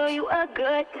 I'll show you a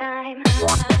good time.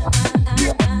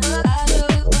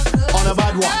 On a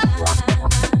bad one.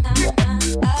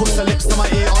 Put the lips to my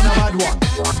ear on a bad one.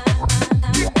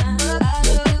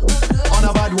 On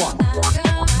a bad one.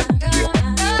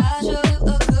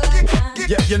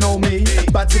 Yeah, you know me,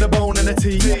 bad to the bone and the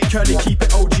tea. Curly, keep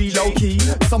it OG, low-key.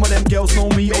 Some of them girls know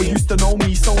me or used to know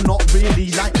me, so not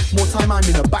really. Like, more time I'm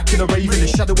in the back of the rave, in the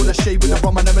shadow with a shade with the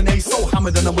rum and lemonade. So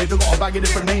hammered and away, they got a bag of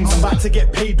different names. I'm about to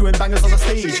get paid doing bangers on the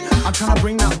stage. I'm trying to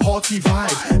bring that party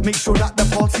vibe, make sure that the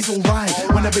party's alright.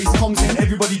 When the bass comes in,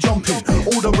 everybody jumping.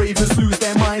 All the ravers lose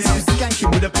their minds. I'm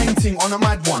skanking with a painting on a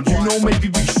mad one. You know maybe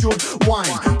we should whine.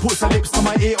 Put some lips to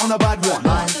my ear on a bad one.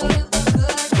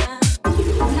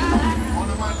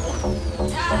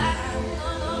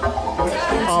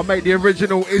 Oh, mate, the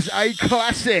original is a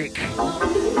classic.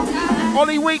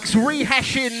 Ollie Weeks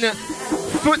rehashing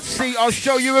Footsie. I'll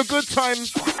show you a good time.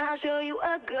 I'll show you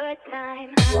a good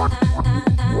time.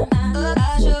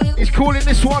 He's calling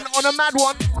this one on a mad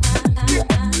one.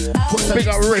 Big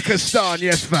up Rick Astan,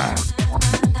 yes, fam.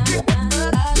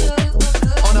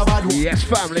 On a bad one. Yes,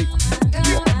 family.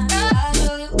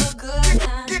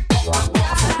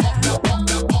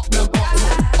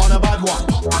 On a bad one.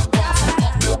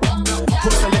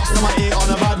 Put the lips to my ear on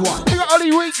a bad one. We got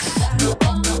Ollie Weeks.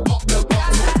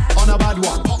 On a bad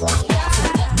one.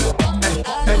 Hey,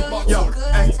 hey, yo,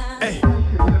 hey, hey.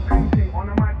 On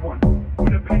a mad one.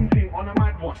 With a painting on a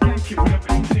mad one. Skanking with a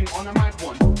painting on a mad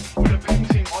one. With a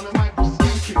painting on a mad one.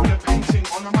 Skanking with a painting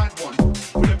on a mad one.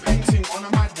 With a painting on a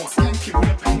mad one. Skanking with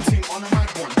a painting on a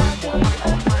mad one.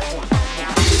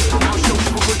 I'll show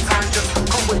you a good time. Just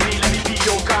come with me, let me be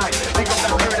your guide. Pick up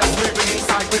that bird that's moving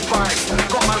inside with vibes.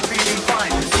 Got my feeling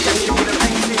fine. Skanking with a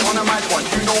painting on a mad one.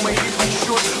 You know maybe we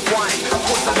should whine.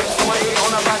 Put the lips to my ear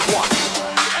on a bad one.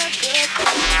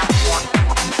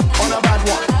 On a bad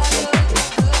one.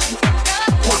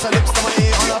 Put the lips to my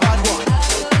ear on a bad one.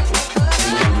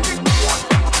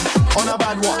 On a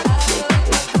bad one.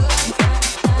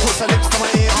 Put the lips to my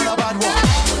ear on a bad one.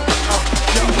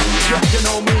 You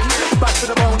know me, back to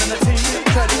the bone and the tea.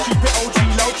 Try to keep it OG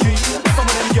low key. Some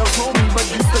of them girls know me, but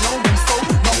used to know me, so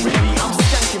not really. I'm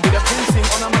skanking with a painting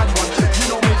on a mad one. You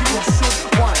know maybe we should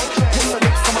whine. Put the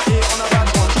lips to my ear on a bad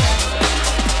one.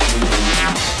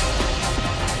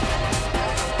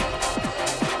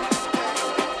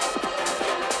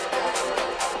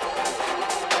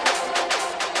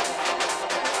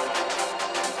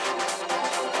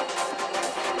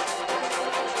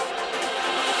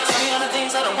 Tell me all the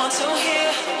things I don't want to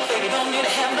hear. Baby, don't need to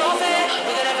have no fear.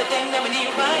 We got everything that we need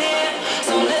right here.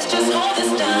 So let's just hold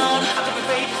this down. I could be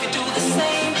great if you do the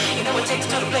same. You know what it takes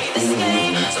to play this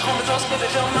game. So hold the throats, baby,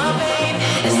 feel my pain.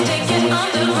 Let's take it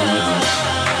underground.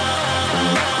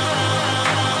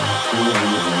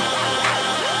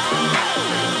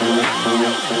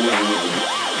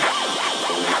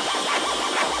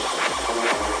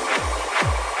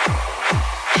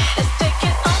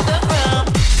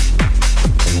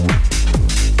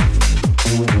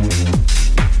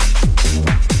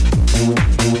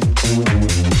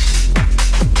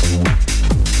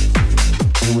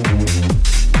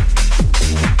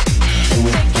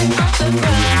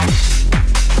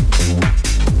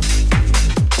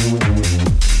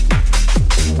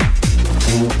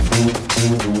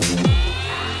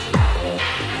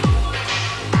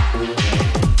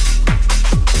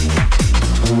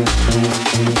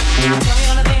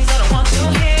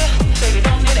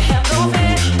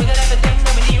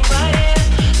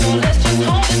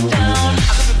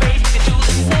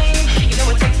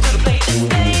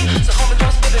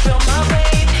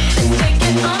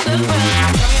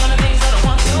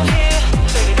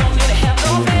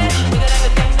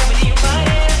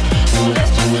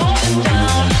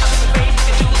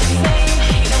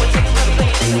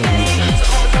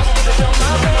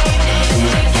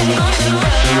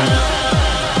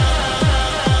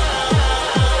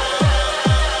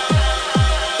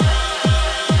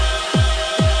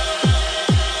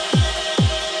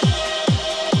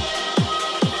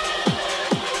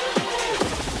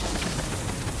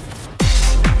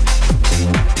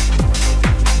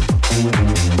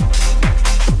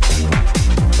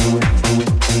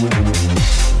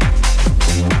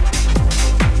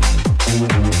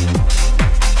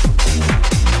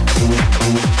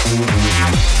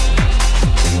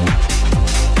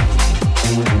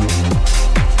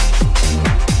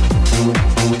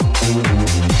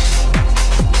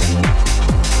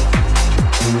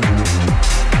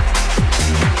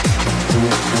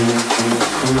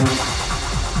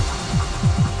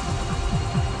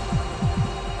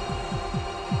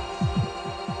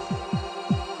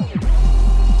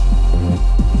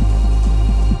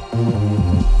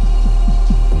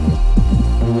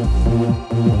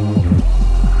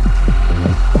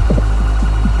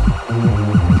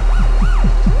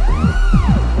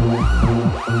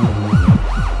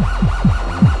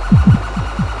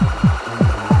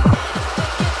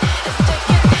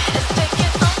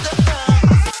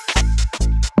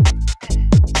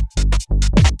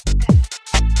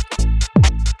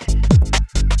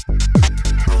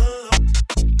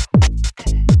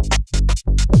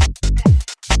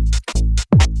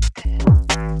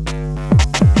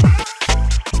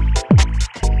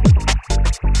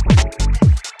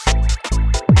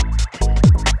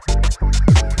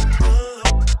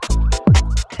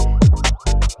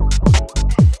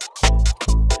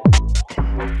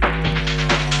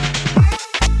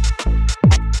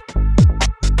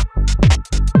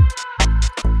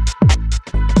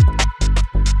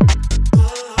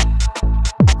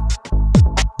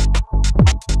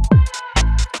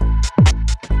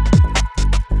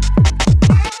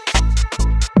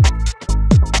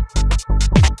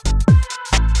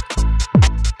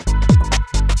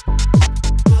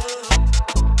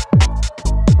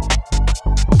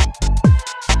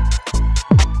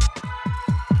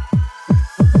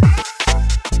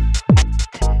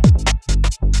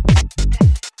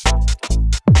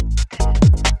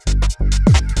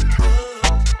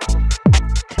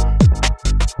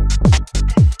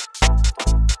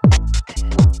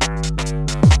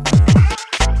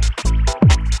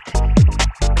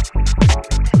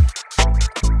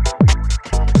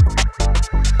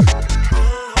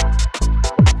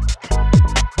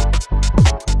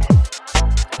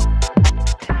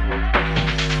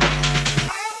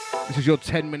 This is your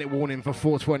 10-minute warning for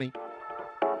 420.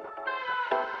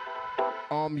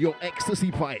 Arm your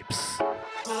ecstasy pipes.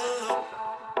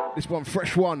 This one,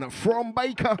 fresh one from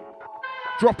Baker.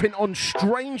 Dropping on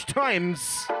Strange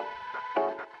Times.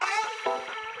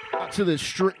 Up to the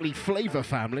Strictly Flavor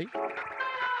family.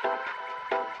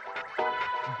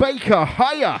 Baker,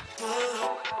 higher.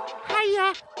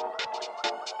 Higher.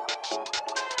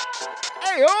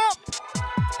 Hey, up.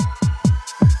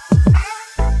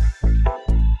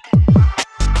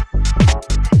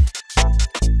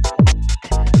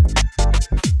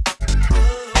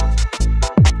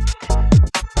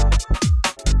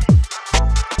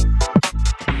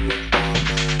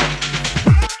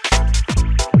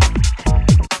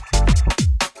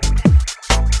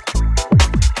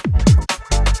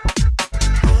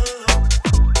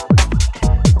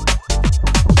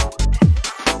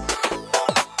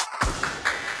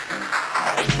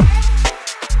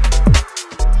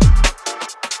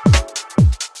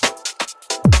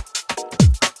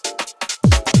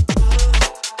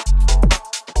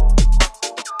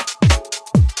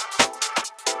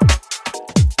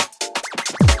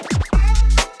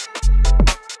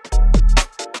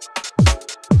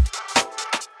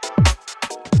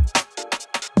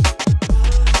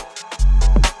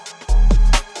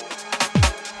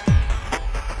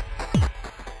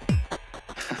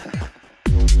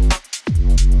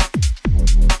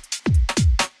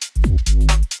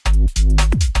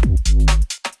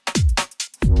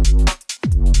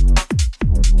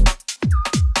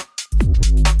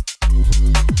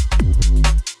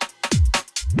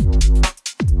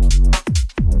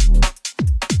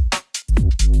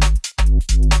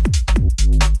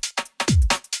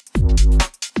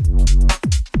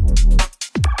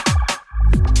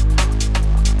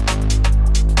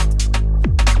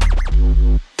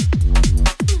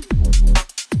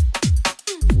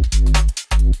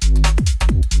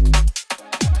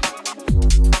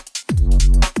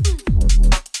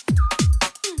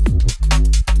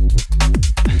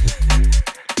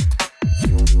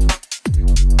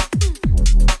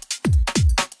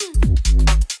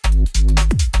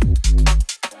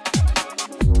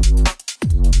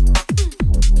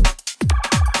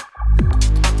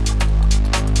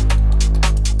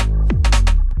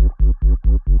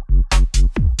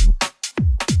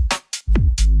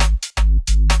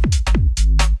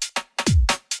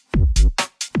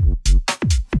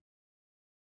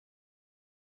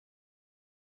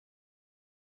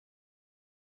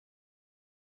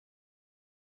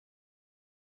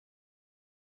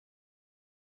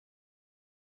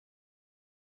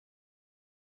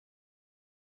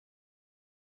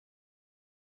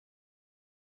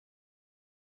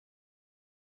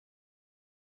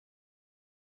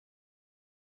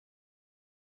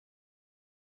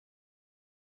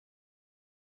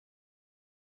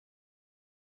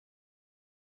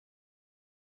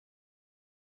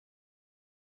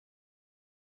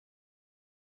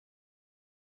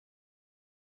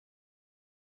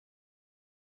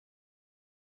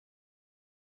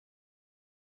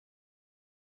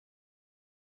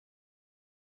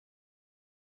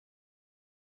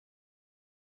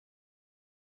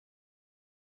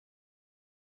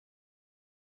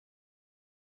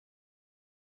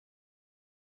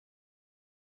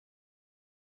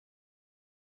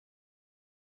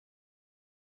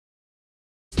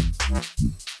 I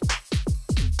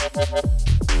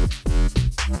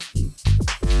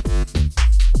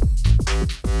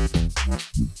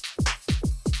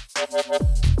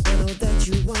know that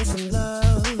you want some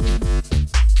love,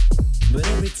 but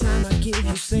every time I give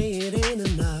you say it ain't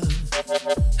enough.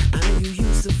 I know you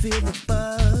used to feel the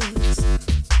buzz,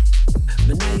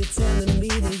 but now you're telling me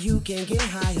that you can't get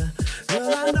higher.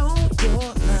 Girl, I know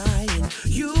you're lying.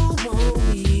 You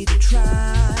want me to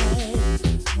try.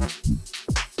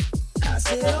 I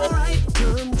said, alright,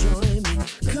 come join me.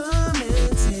 Come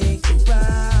and take a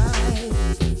ride.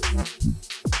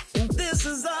 And this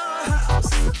is our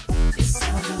house. It's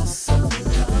our house of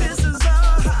love. This is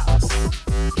our house.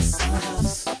 It's our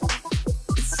house.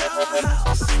 It's our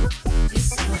house.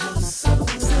 It's our house of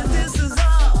love. So this is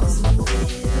ours.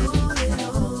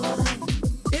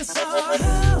 It's our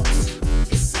house.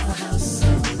 It's our house. So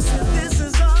this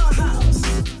is our house.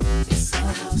 It's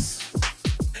our house.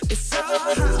 It's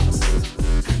our house.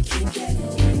 I can't get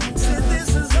it. So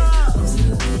this is ours.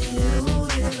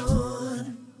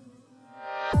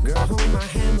 Girl, hold my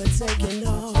hand, we're taking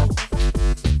off.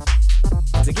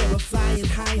 Together flying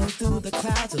high on through the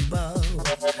clouds above.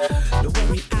 Don't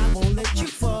worry, I won't let you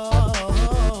fall.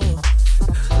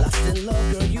 Lost in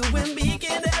love, girl, you and me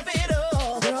can have it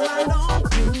all. Girl, I know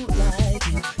you like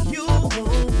it. You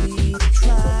want me to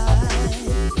try.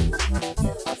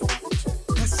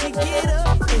 I see get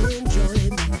up and join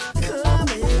me. Come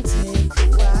and take a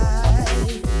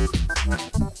ride.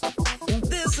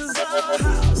 This is our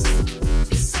house.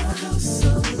 It's our house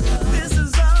of love. This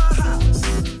is our house.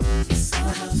 It's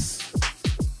our house.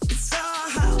 It's our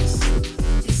house.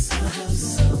 It's our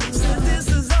house of love. So this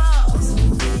is ours.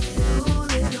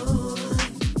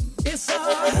 It's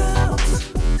our house.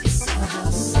 It's our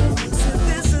house. So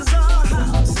this is our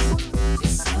house.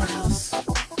 It's our house.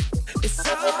 It's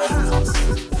our house.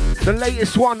 The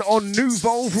latest one on New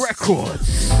Volve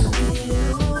Records.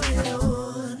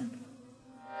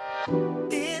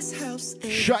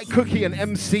 Shy Cookie and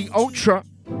MC Ultra.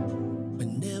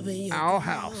 Our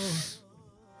house.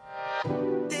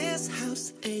 This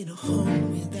house ain't a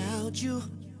home without you.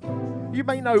 You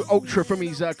may know Ultra from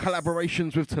his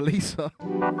collaborations with Talisa.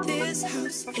 This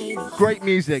house ain't a home. Great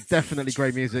music, definitely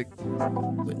great music.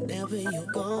 Whenever you're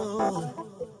gone.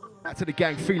 Back to the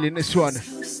gang feeling this one.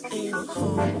 This house ain't a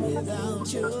home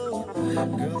without you. Girl, I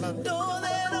know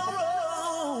that I'm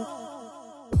wrong.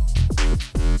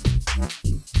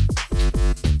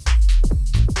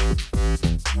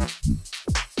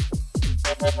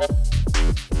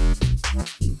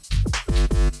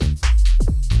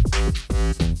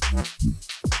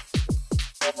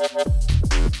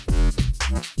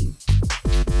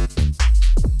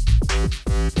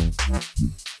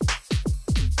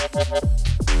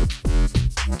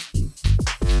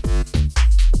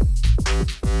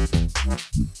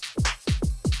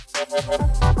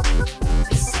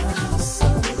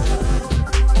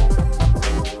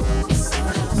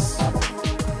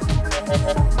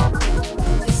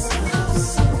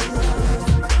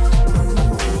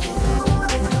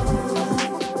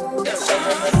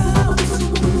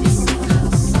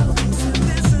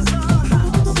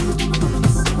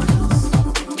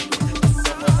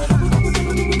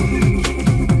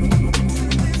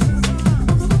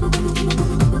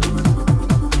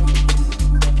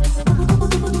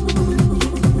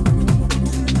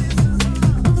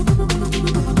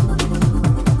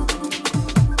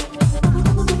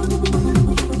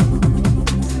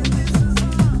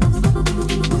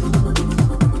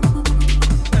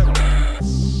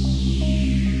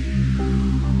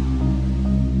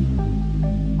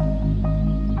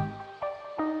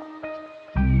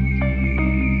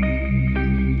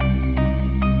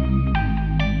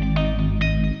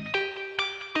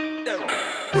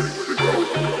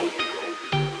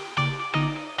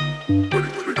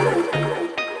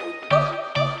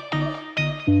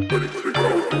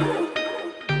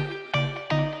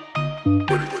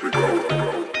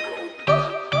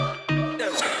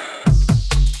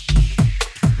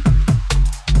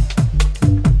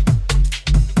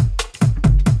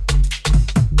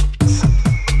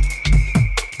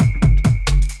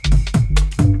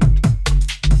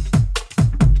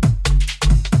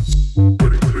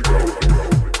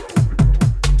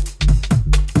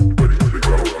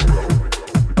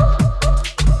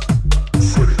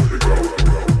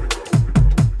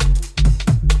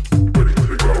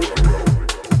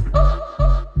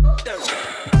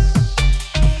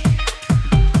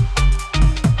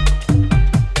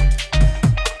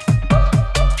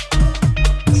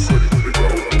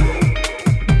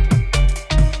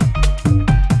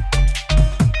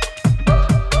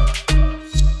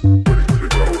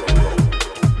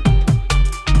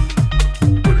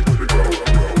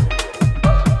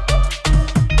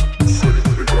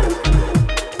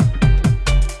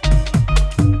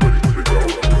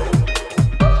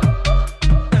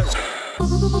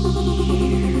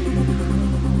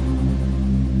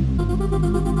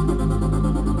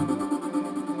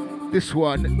 This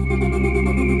one,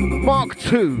 Mark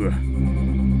II,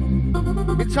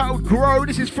 entitled Grow.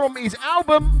 This is from his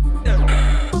album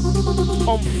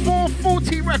on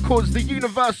 440 Records, the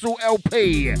Universal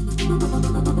LP.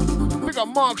 We got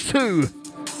Mark II,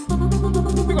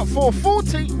 we got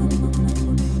 440,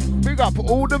 we got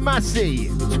all the Massey.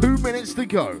 2 minutes to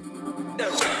go.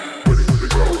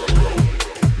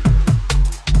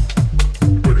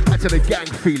 That's the gang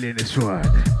feeling this one.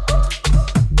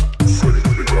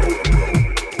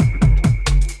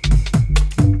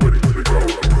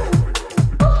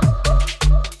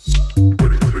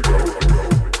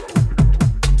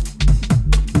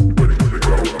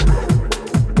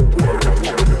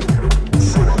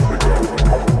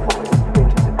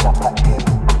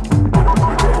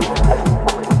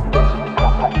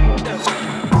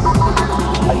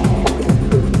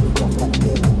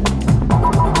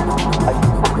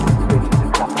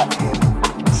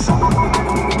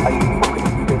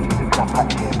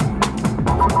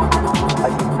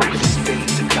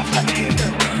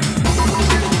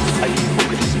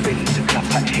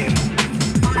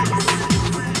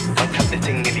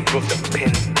 brought the pin,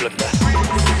 blood dust.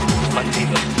 My team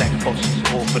of black bosses,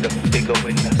 all for the bigger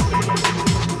winners.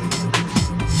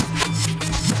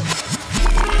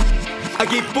 I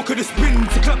gave Booker the spin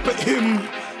to clap at him.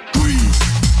 Grease.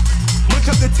 Man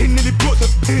clap the tin, nearly brought the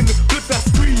pin, blood that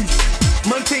squeeze.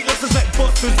 Man take losses like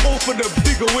bosses, all for the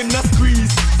bigger win, that's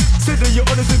squeeze. Said that your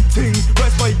honours and ting,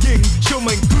 rise by ying, show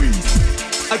man grease.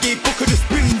 I gave Booker the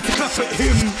spin to clap at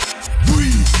him.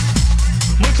 Breeze.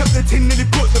 Man clap the tin, nearly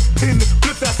brought the pin,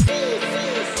 blood that squeeze.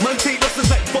 Man take losses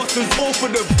like bosses, all for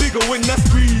the bigger win, that's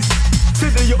squeeze.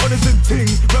 Said that your honours and ting,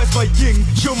 rise by ying,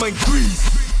 show man grease.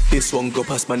 This one go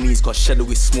past my knees, cause shadow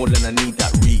is small and I need that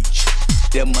reach.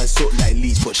 Them man sort like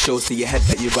leech, but shows to your head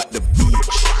that you're at the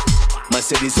beach. Man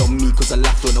said it's on me, cause I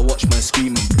laughed when I watched man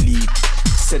scream and bleed.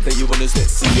 Said that you wanna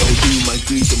let's see, yo, do my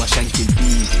grease with my shanking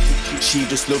bead. She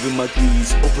just loving my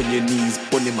grease, up on your knees,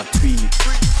 bunning my tweed.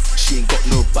 She ain't got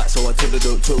no back, so I told her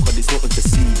don't talk, cause it's nothing to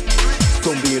see.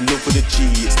 Don't be in love with a G,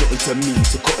 it's nothing to me,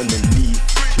 to cut and then leave.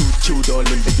 Chill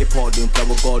darling, beg your pardon,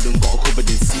 flower garden, got her covered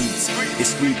in seeds.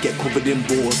 It's rude, get covered in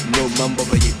balls, no man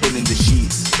bother, get been in the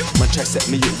sheets. Man try set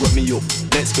me up, wet me up,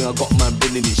 next thing I got man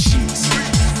bringing in sheets.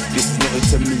 This is nothing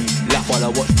to me, laugh while I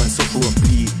watch man suffer and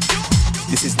bleed.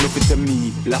 This is nothing to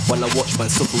me, laugh while I watch man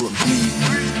suffer and bleed.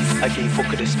 I gave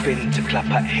Booker the spin to clap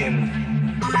at him.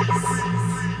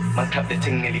 Man clapped the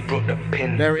ting, nearly brought the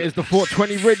pin. There it is, the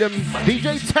 420 rhythm.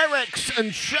 DJ Terex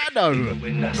and Shadow.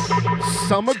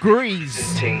 Summer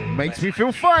Grease. Makes me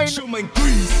feel fine. Show man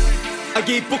grease. I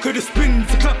gave Booker the spin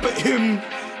to clap at him.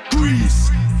 Grease.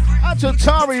 Out to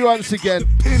Tari once again.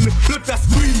 Pin, blood that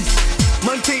squeeze.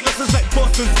 Man take losses like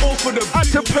bosses, all for the out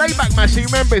to Playback Massey.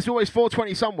 Remember, it's always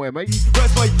 420 somewhere, mate.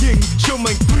 Rise by ying, show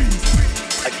man grease.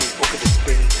 I gave Booker the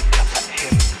spin to clap at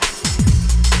him.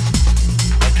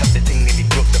 Man clapped the ting, nearly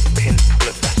broke the pin,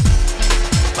 blood dust.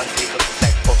 Man take up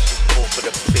like bosses, all for the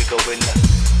bigger winners.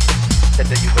 Said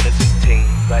that you wanna do ting,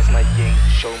 rise my ying,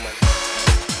 show man.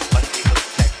 Man take up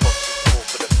like bosses, all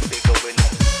for the bigger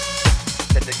winners.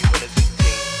 Said that you wanna do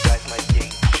ting, rise my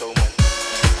ying, show man.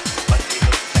 Man take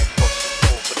up like bosses,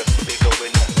 all for the bigger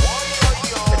winners. Said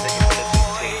that you wanna do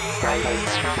ting, rise my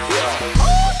ying.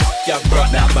 Yeah, brought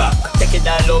that back. Take it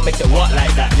down low, make it walk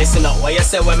like that. Listen up, what you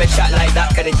say when me chat like that?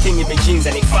 Cause the thing in me jeans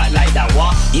and it fat like that.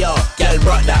 What? Yo, girl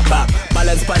brought that back.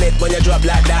 Balance pan it when you drop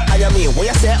like that. I mean, what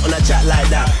you say on a chat like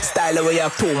that? Style the way you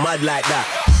too mad like that.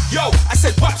 Yo, I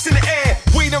said waps in the air.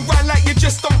 Weed and run like you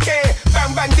just don't care.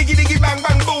 Bang bang diggy diggy bang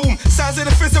bang boom. Sounds of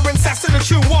the fizzer and sass of the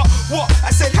tune. What?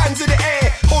 I said hands in the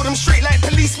air. Hold them straight like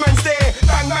policeman's there.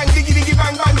 Bang bang diggy diggy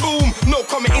bang bang boom. No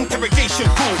comment interrogation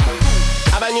boom.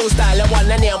 Have a new style, the one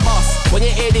and name boss. When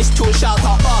you hear this tune, shout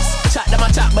out boss. Chat them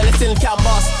a chat, but they still can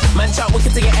boss. Man chat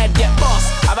wicked to your head get boss.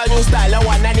 Have a new style, the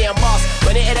one and name boss.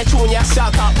 When you hear the tune, you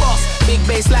shout out boss. Big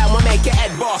bass line will make your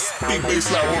head boss. Big bass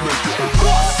line will make your head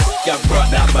boss. Yeah, brought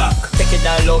that back. Take it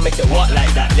down low, make it walk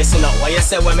like that. Listen up, what you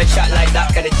say when me chat like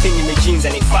that? Cause the thing in me jeans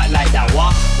and it fat like that.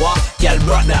 What? Girl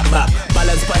brought that back.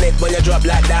 Balance pan it when you drop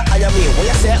like that. I mean, what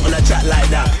you say on a chat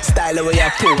like that? Style the way you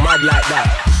too mad like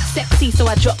that. Sexy, so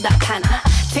I drop that can.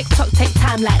 TikTok take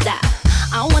time like that.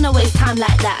 I don't wanna waste time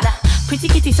like that. Pretty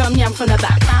kitty, so I'm yam from the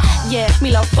back. Yeah,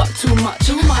 me love fuck too much.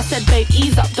 I said, babe,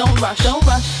 ease up, don't rush.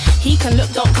 He can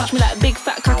look, don't touch me like big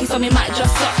fat cocky, so me might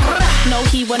just suck. No,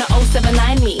 he wanna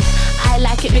 079 me. I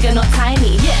like it bigger, not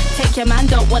tiny. Take your man,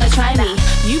 don't wanna try me.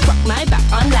 You broke my back,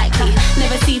 unlikely.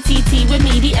 Never see TT with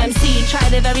me, the MC. Try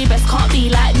the very best, can't be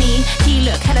like me. He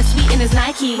look hella sweet in his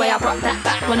Nike. Way I brought that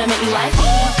back, wanna make me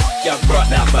wifey. Yeah, brought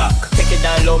that back. Take it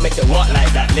down low, make it walk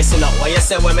like that. Listen up, what you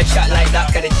say when me chat like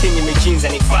that? Cause the thing in me jeans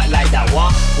and it fat like that. What?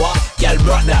 Girl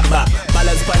brought that back.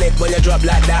 Balance pan it when you drop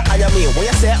like that. I mean, what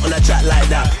you say on a chat like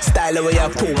that? Style the way you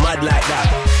too mad like that.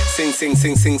 Sing, sing,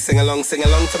 sing, sing, sing along to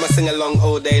my sing along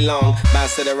all day long.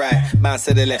 Bounce to the right, bounce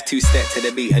to the left, 2-step to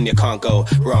the beat and you can't go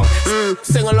wrong.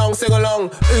 Sing along, sing along.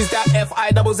 Who's that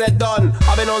F-I-double-Z done?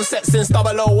 I've been on set since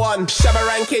 001. Shabba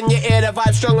ranking, you hear the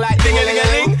vibe strong like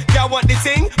ding-a-ling-a-ling. Y'all want the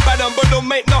ting? Bad but don't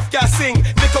make enough y'all sing.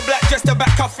 Little black just to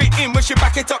back off it in. When she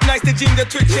back it up nice, the gym, the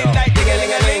twitching like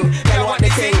ding-a-ling-a-ling. Y'all want the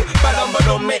ting? Bad but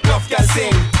don't make enough y'all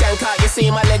sing. Skank out, you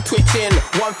see my leg twitching.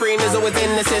 1-3 is always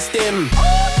in the system.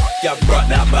 Yeah, brought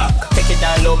that back. Take it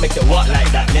down low, make it walk like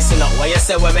that. Listen up, what you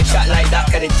say when me chat like that?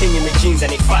 Cause the thing in me jeans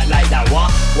and it fat like that. What?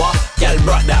 Girl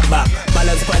brought that back.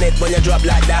 Balance pan it when you drop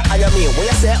like that. I mean, what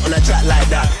you say on a track like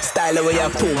that? Style the way you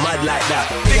too mad like that.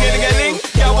 Ding-a-ling-a-ling,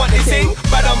 y'all want the ting?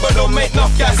 Bad but don't make enough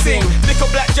y'all sing.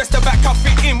 Little black just to back off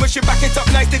it in. When she back it up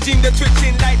nice, the gym, the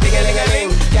twitching like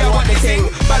ding-a-ling-a-ling. Y'all want the ting?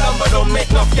 Bad but don't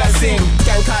make enough y'all sing.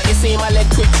 Skank out, you see my leg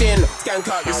twitching. Skank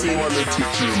out, you see my leg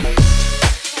twitching.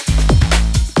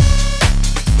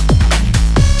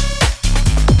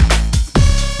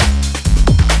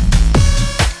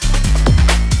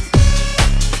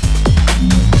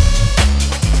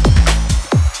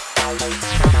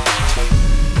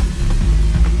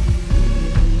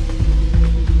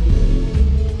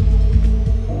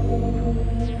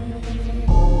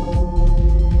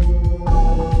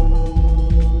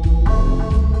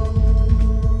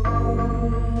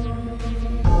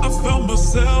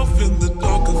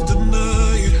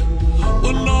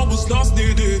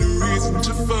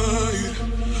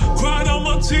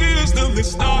 and they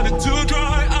started to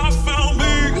dry. I found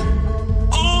me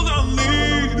all I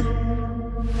need.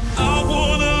 I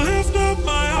wanna lift up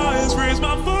my eyes, raise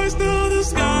my voice to the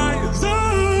skies.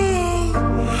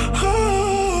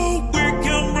 Oh, we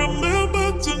can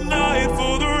remember tonight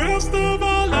for the rest of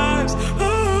our lives.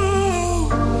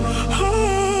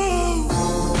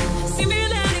 See me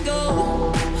letting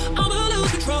go, I'ma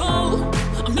lose control.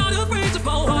 I'm not afraid to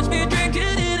fall, watch me drink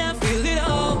it in and feel it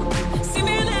all. See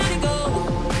me letting go,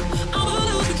 I'ma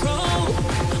lose control.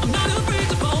 I'm not afraid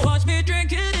to fall, watch me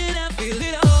drink it in and feel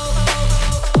it all.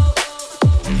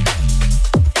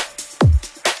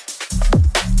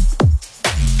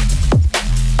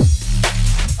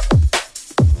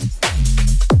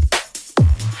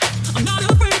 I'm not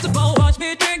afraid to fall, watch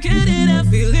me drink it in and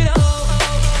feel it all.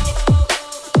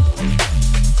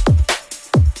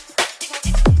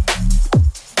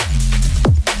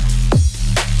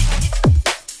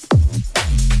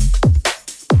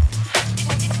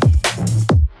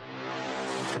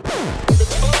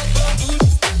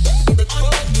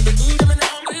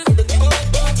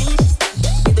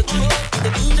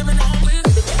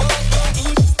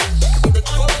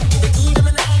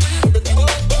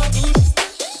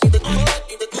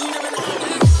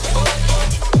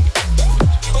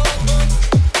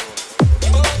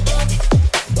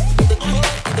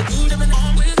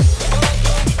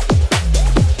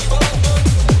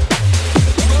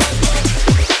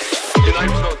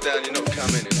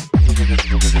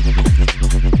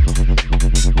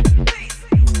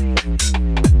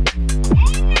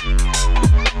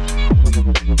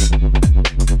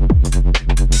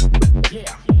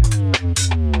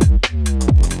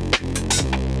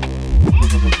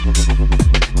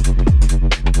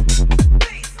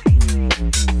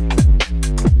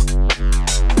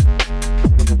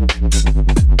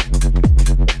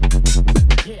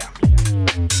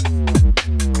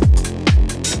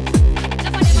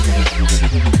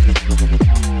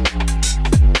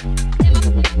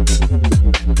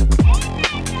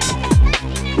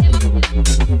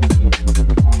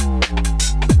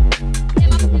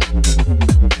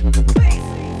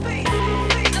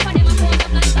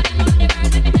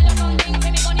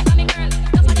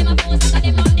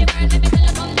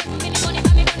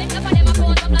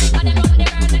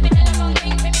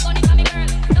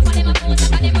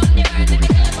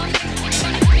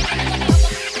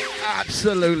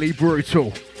 Absolutely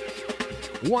brutal.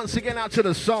 Once again, out to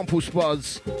the sample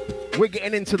spuds. We're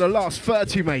getting into the last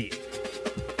 30, mate.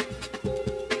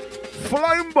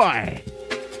 Flown by.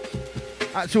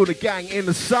 Out to all the gang in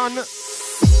the sun.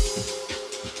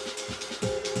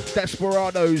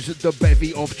 Desperados, the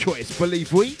bevy of choice,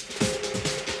 believe we.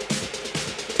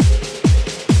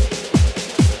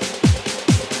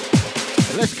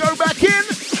 Let's go back in.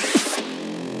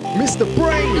 Mr.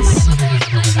 Brainz.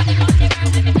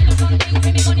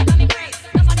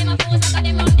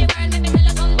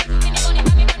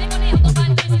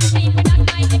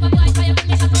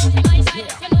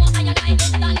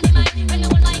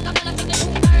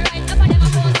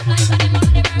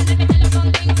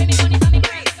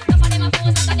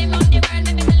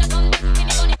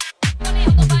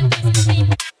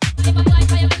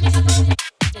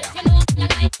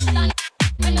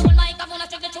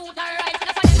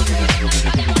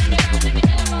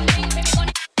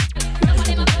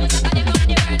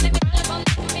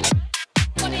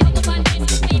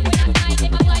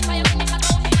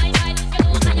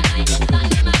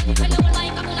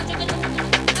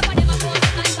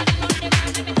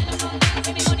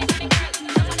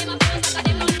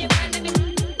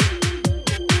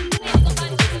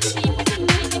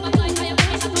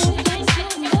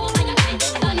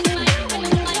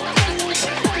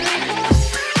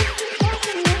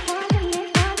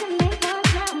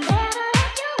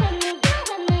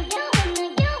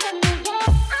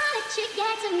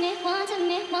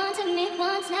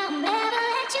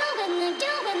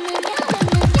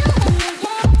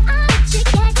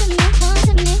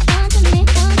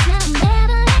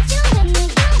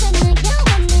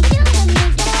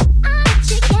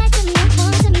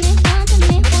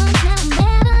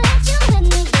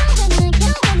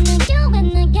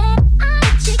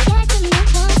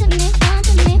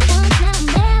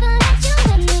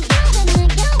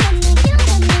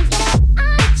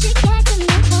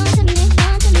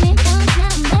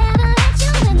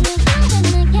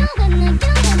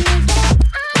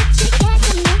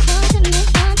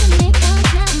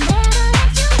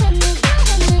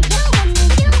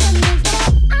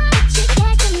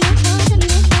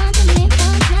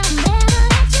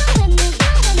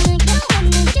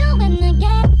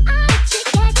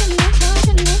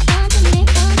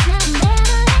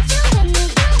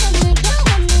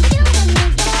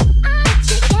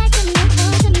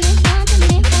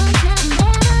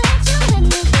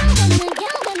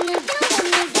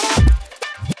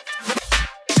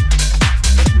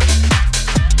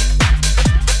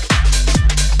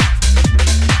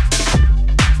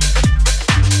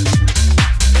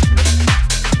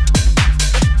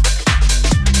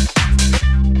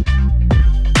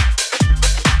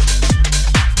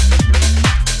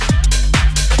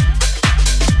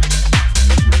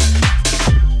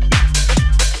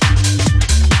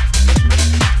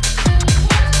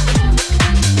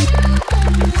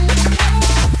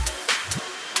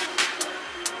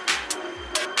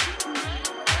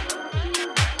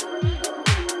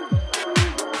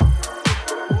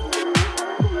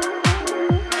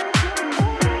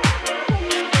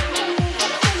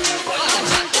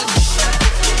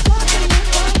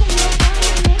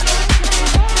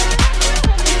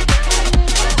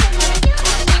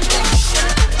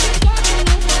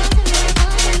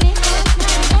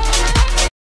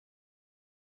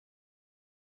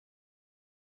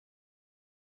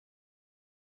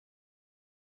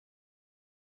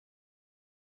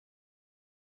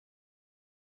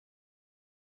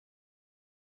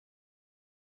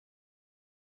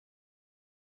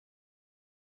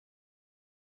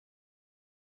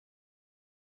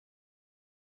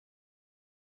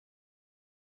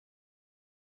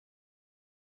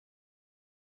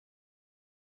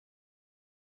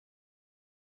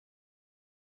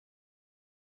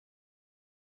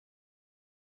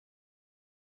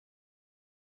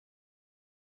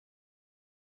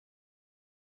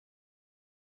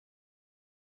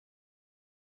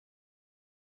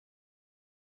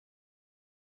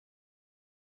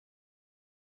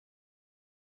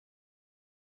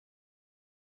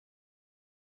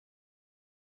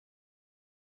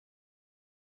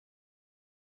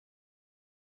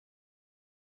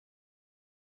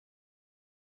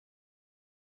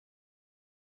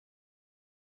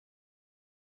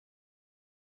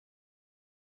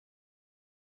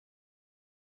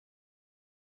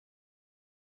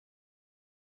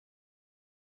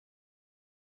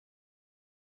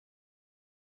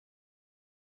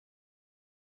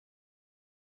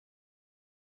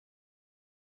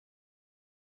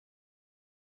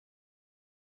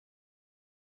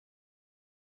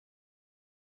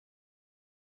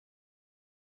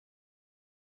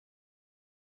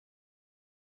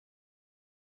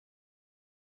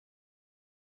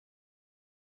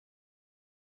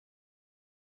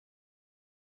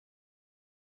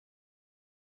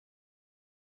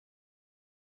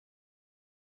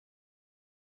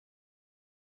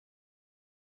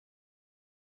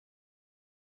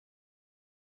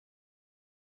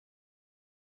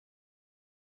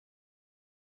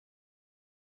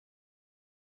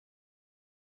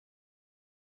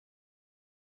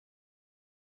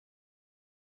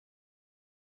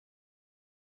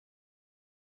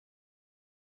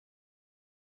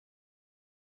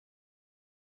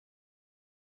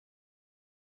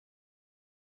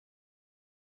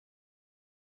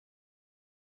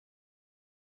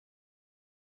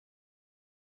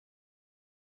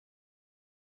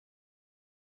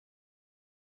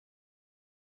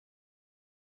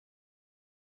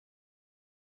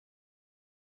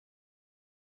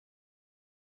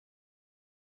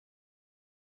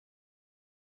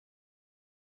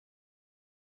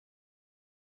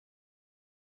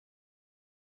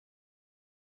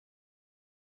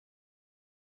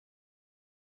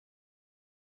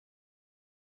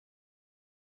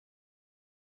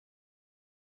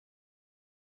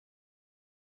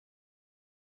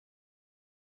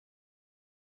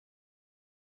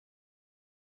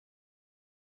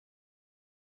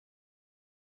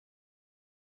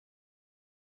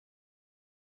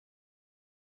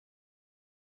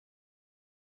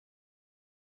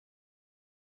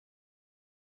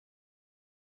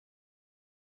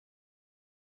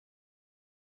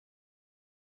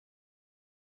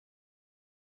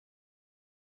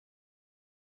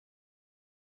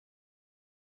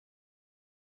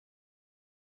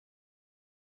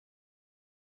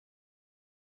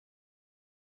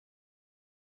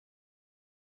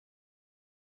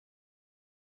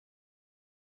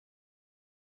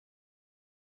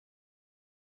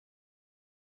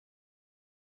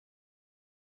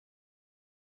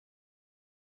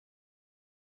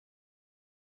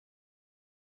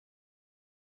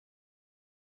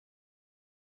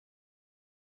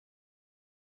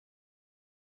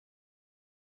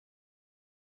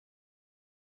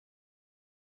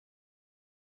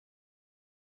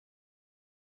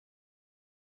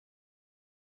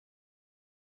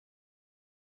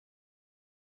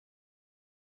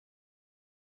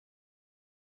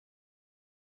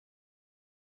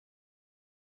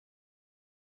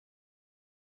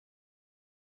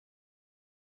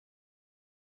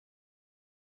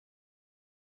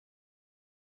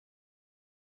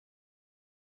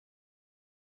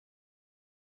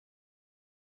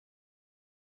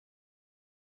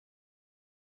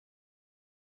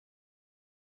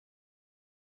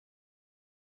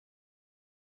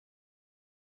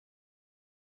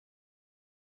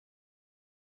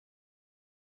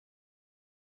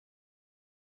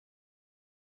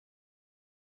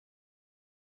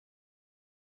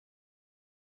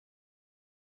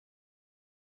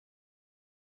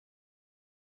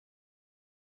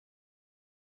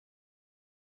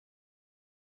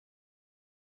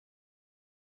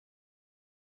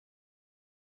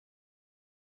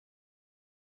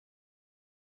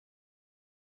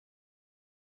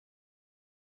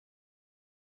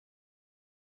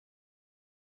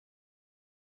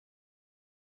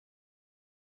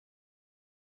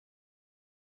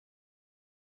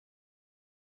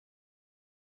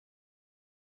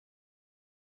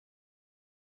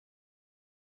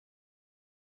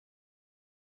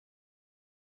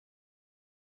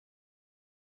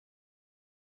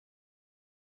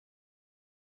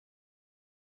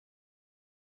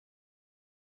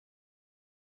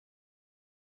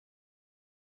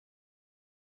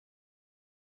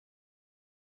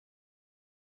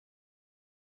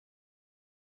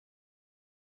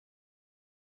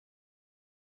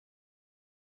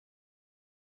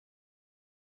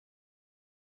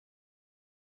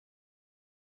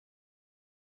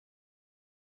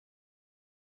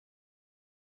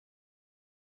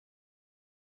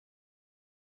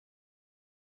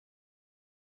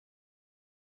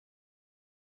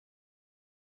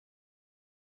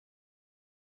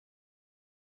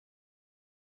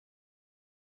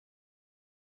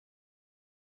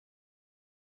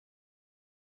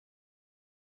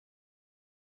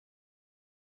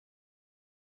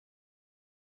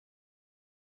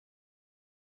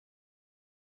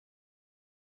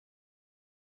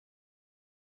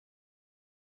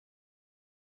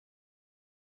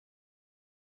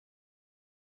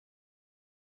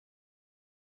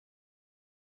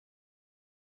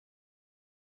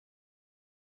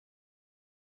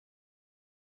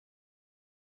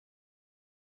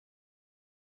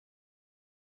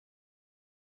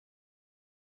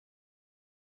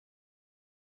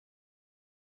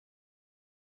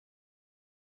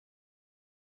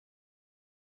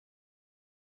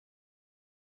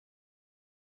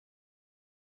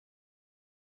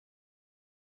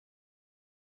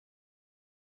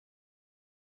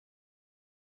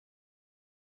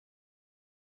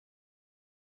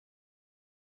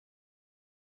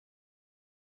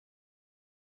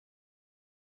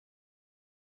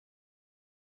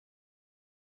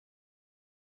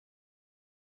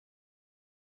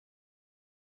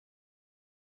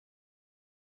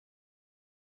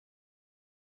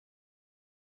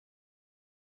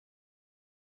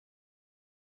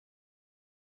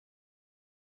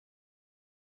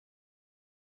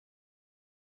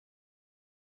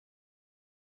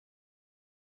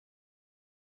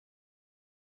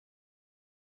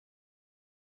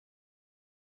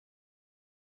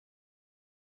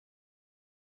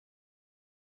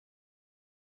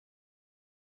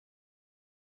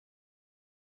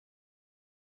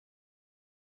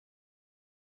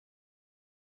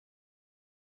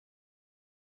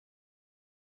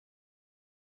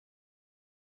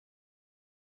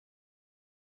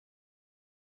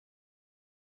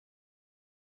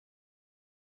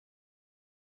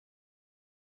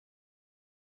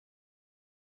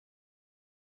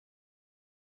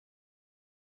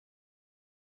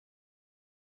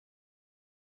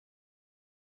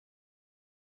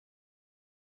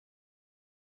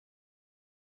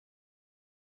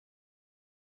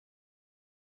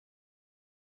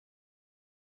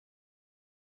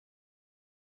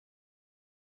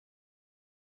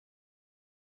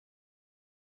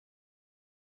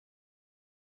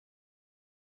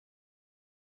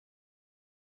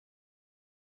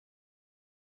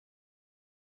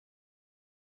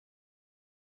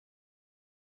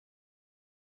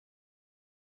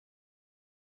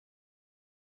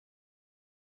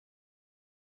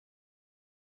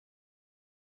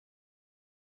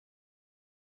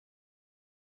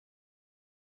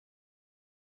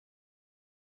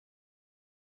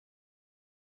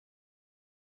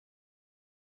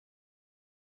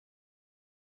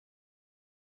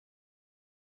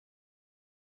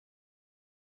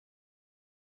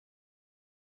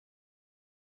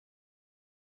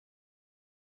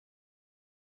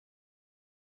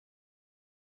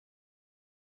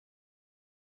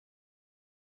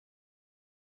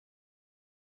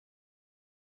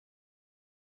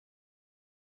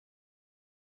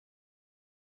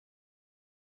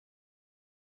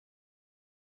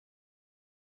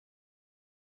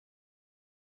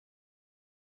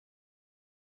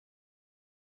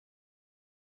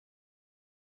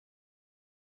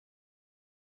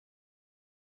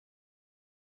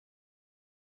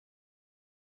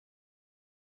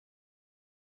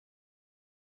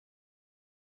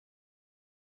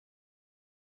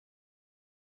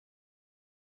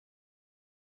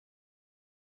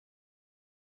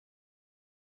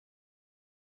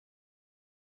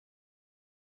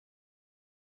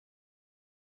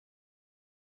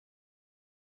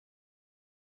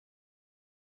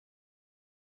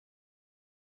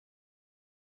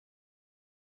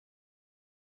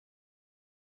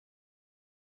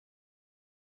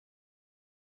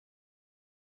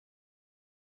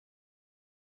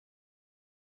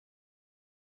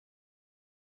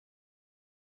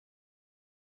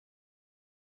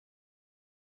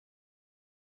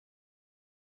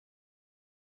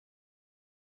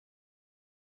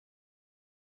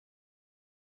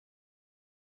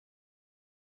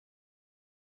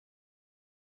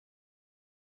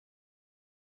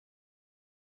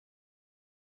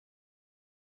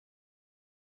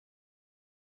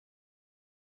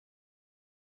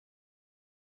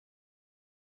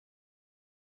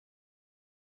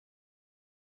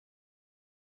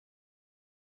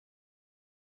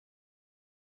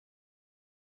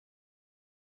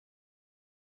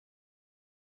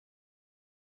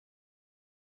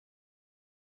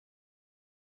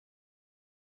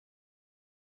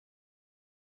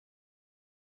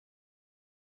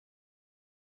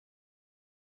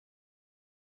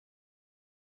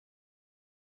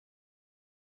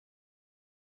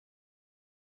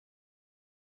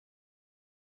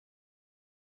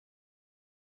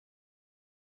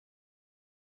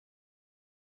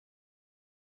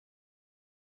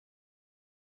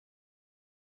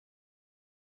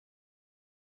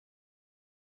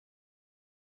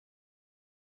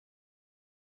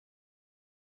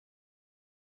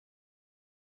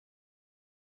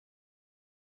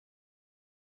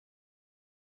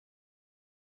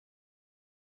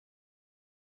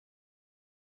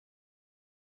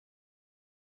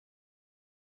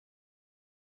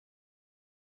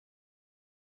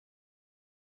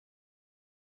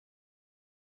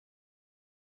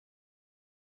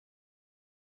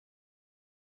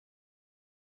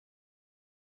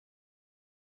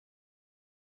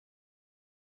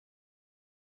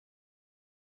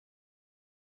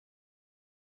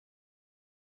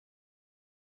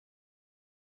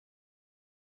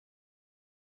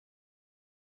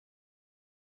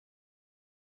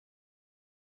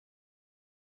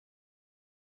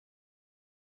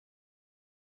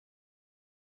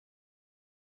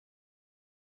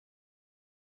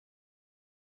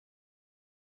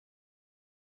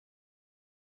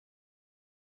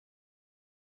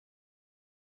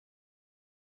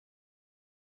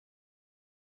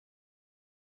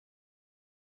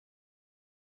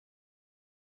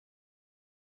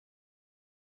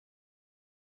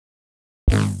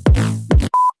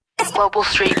 Global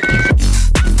Street.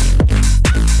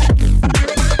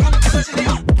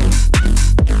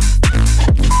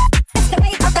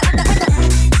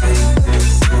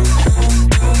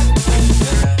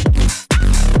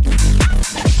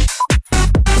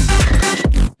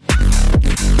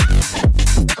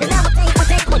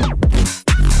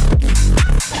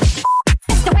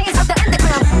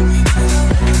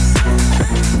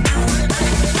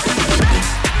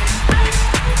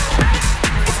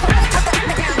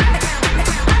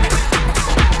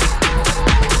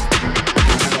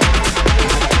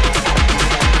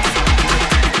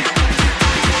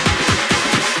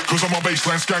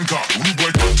 Skanker, rude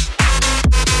boy.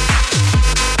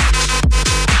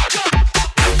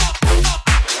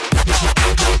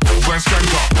 Brainz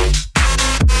skanker.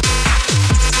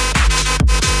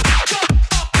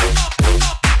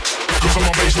 Cause I'm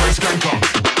a baseline skanker.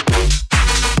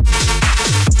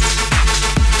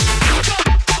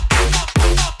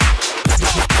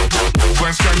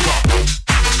 Brainz skanker.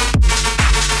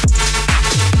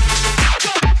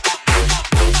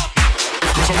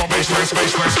 Cause I'm a baseline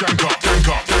skanker.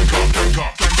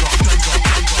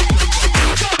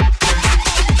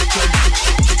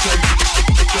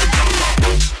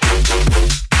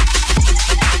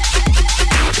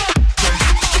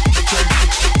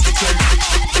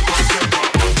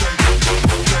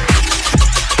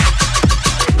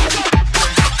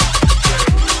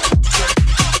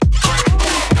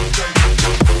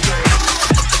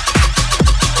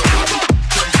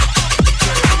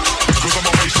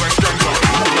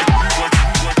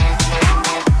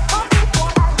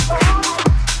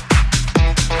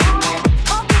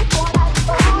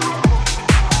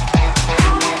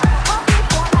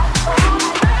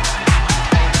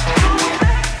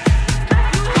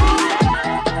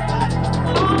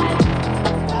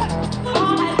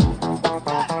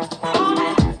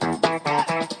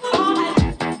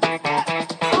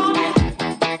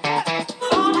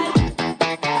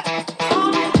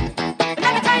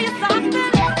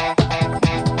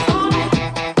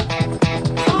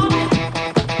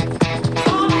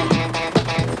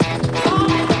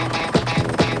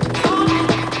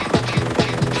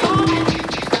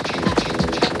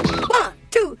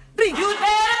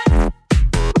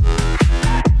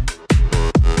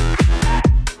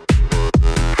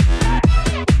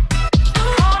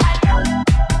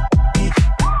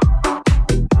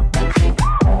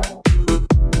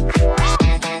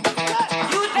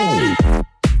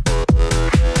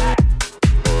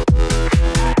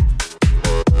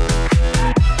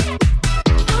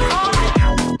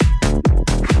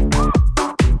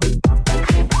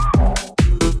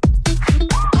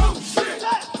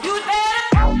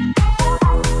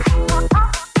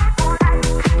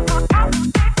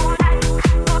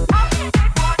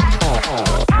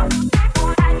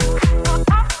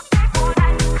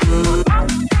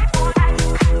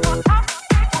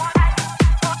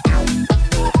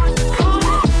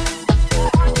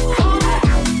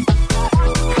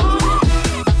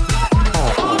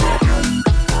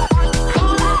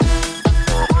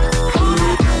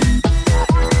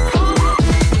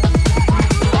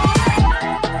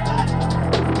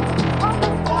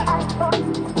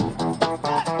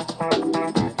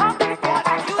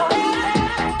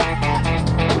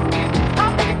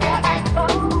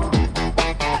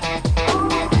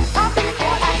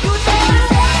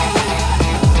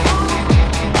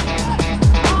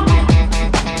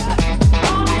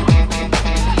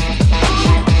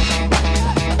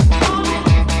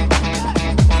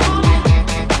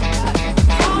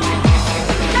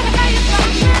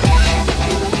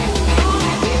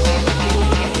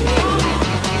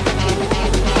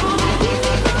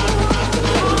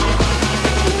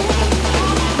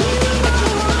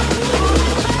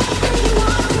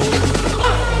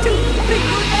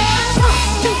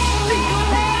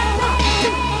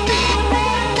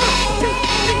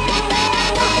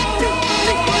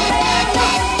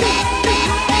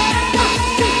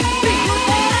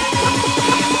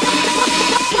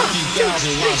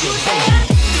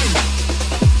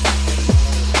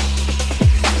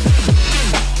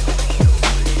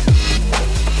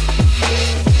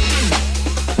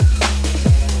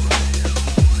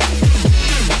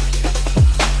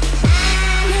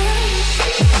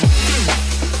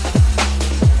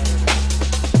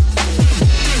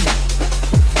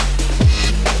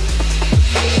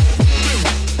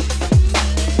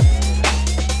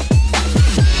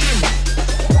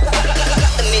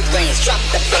 Brainz, drop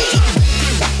the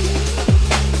bass.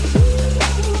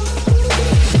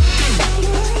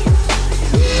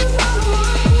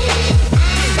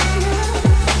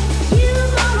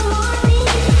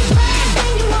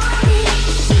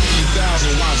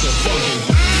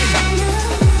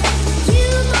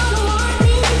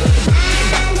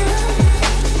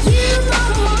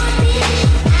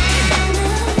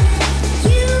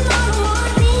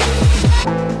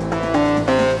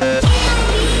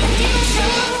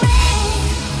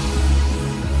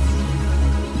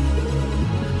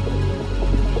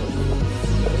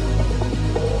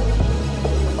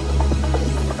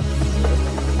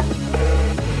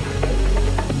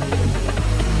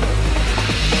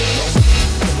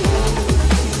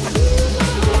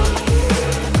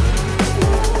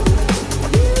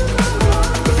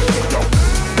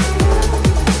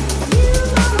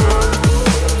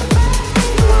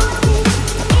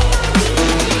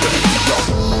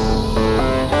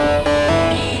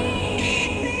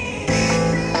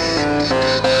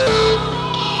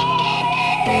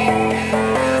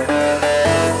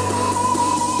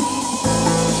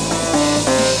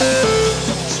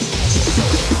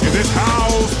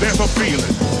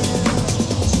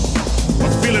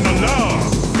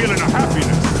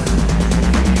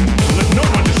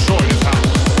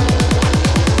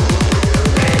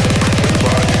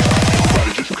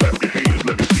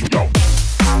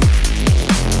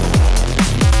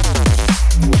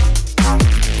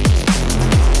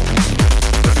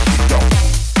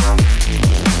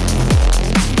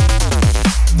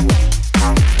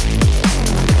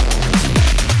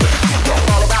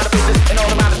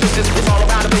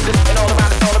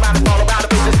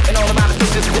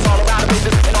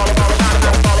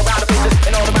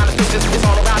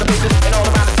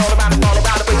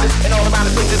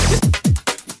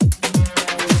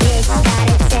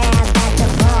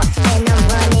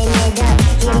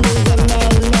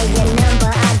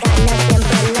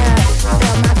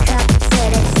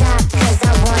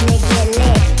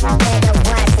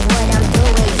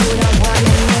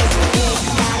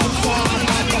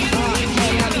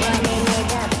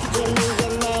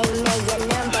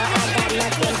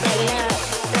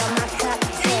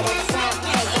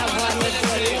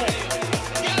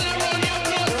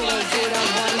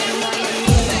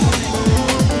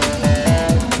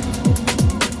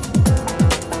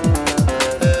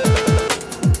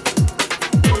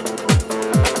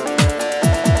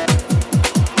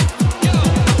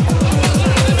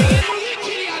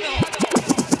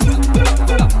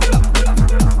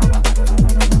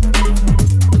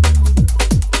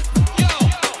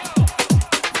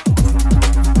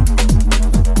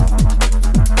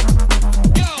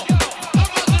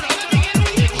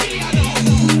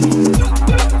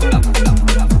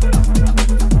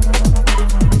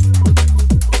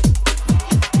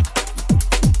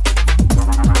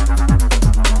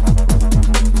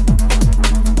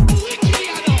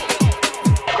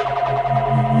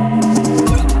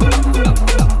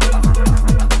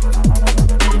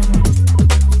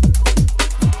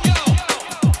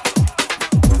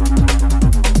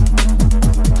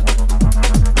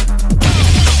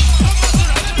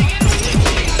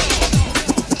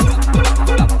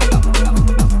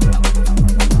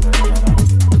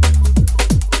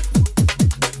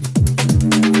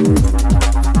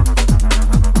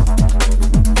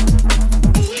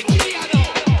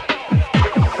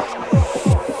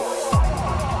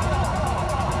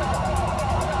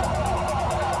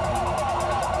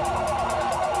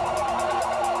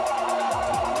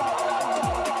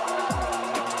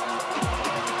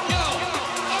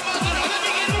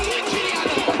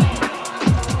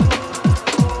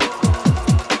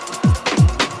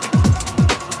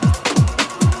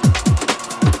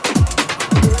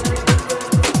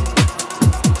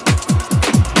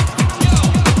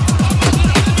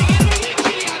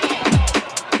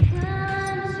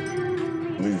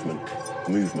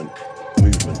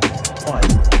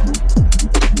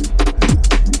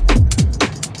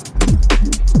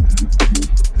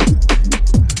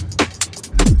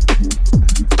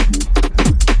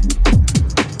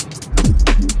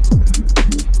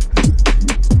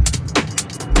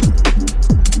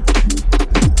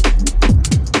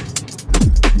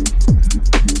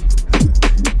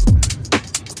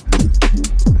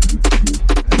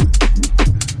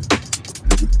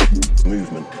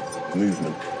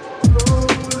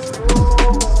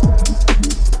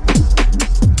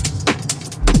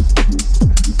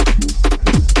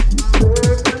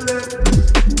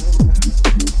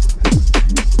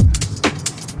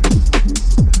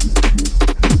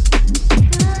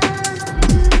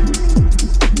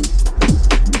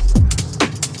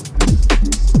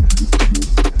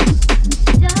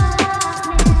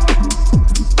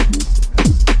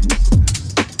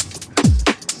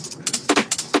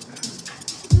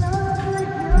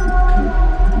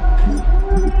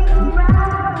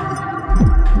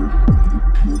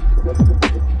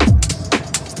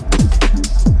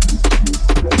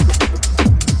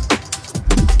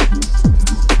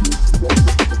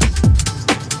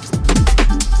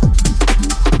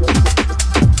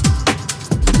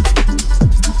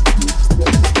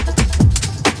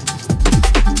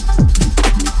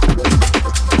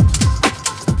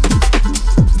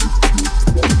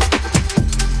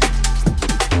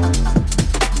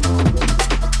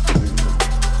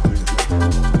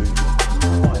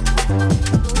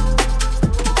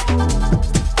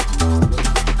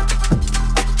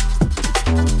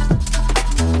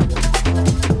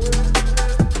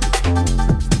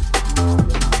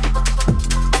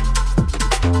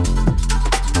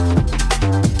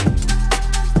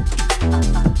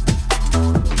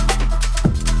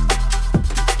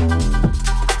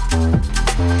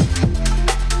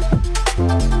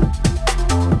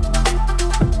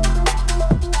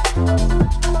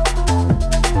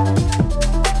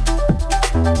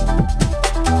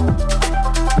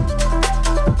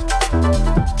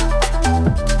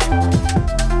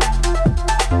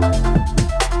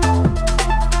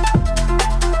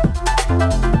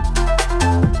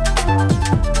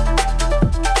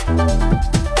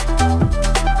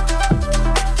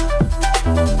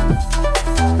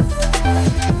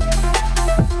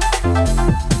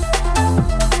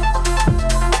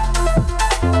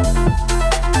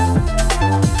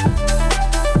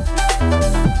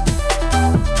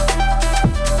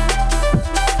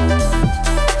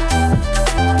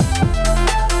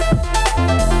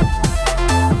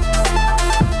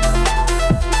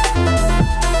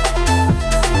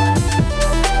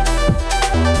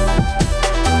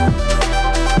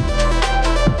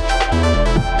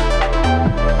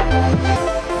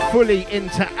 officially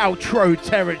into outro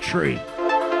territory.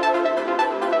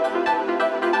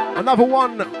 Another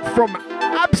one from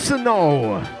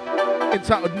Absino,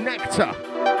 entitled Nectar,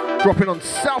 dropping on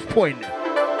South Point. We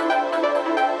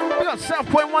got South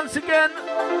Point once again.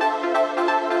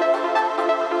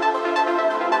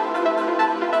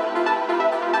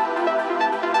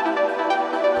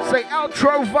 Say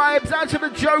outro vibes out to the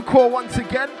Joker once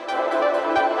again.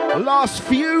 Last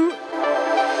few.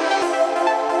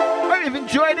 Hope you've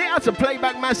enjoyed it. Out to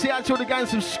Playback Massey, out to all the guys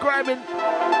subscribing.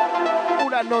 All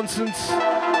that nonsense.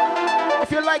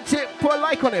 If you liked it, put a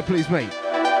like on it, please, mate.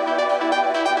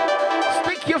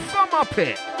 Stick your thumb up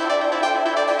it.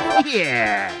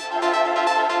 Yeah.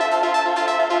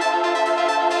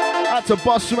 Out to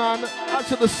Bossman, out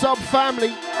to the sub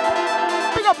family.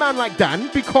 Big up man like Dan,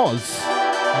 because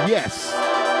yes.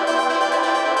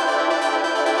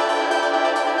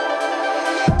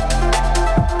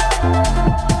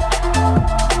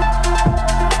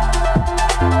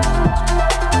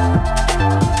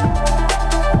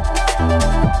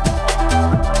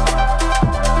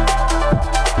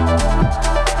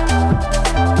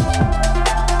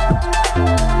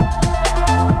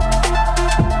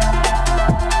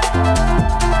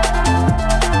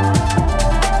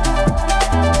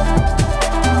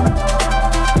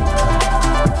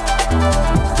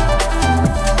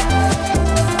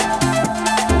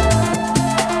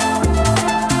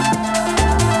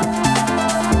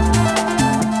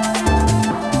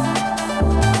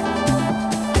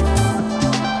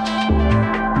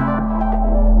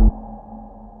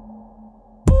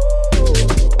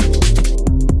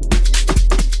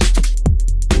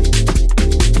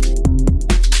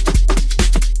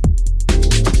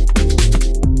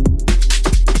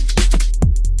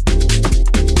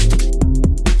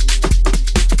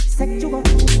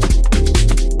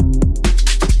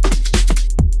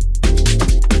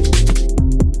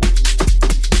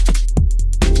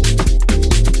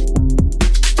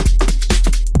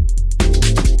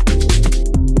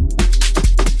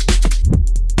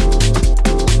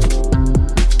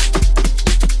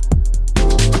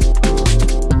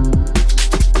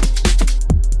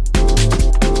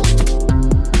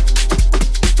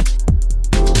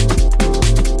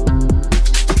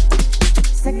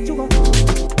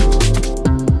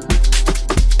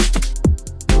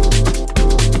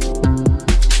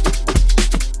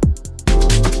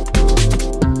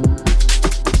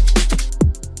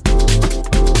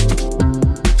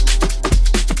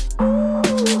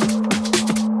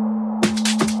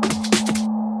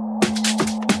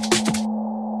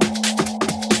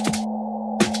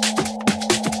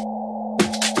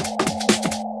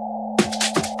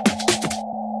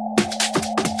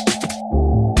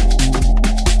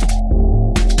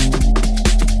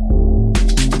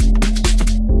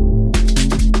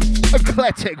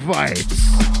 Eclectic vibes.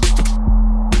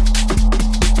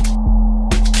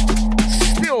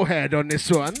 Steelhead on this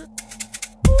one.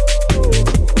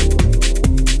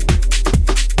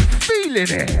 Feeling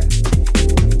it.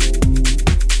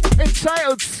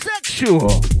 Entitled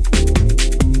Sexual.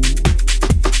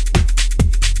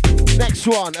 Next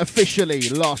one, officially,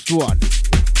 last one.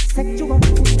 Sexual.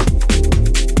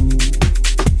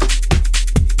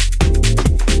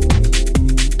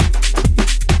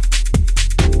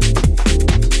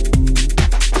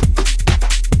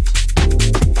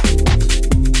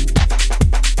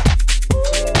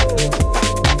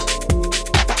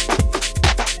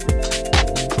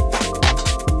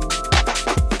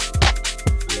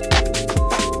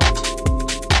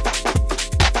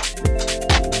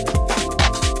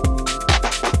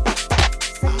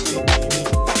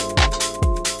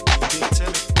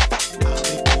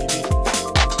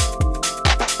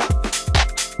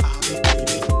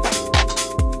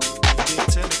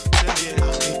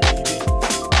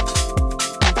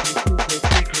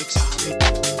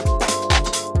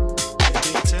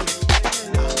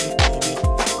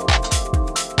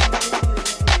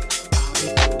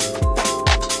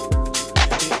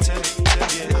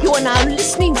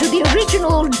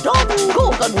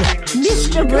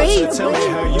 Mr. Brainz. Tell me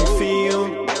how you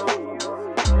feel.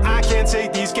 I can't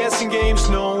take these guessing games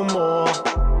no more.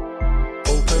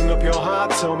 Open up your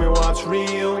heart, tell me what's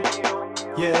real.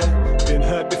 Yeah, been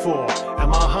hurt before,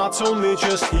 and my heart's only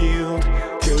just healed.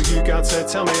 Girl, you got to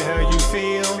tell me how you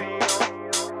feel.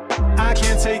 I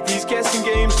can't take these guessing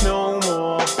games no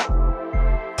more.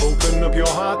 Open up your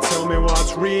heart, tell me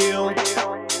what's real.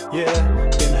 Yeah,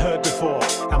 been hurt before,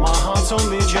 and my heart's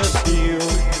only just healed.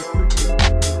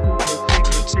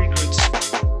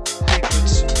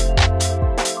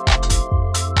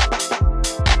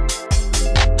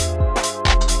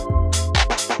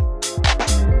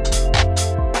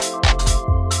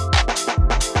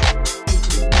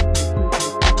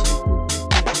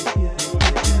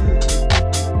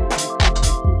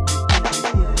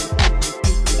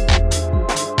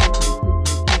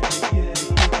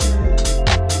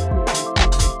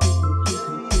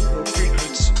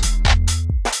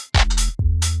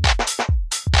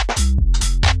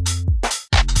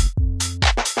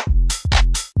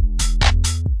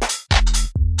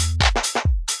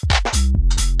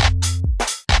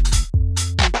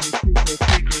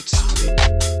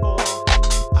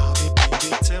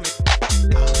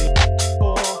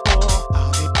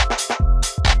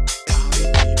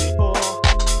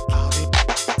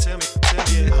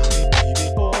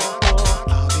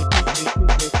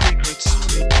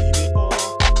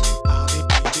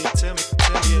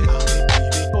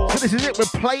 this is it.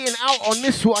 We're playing out on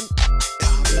this one.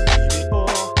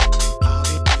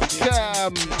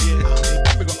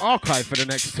 We got archive for the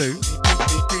next two.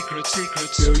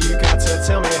 Girl, you got to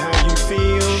tell me how you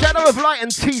feel. Shadow of Light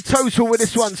and Teetotal with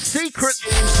this one. Secrets.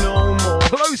 No more.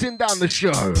 Closing down the show.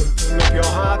 Open up your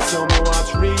heart, tell me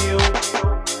what's real.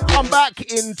 I'm back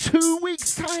in 2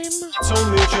 weeks' time.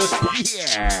 Told me just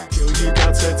yeah. Girl, you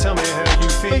got to tell me how you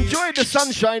feel. Enjoying the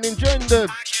sunshine, enjoying the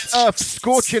earth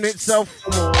scorching itself.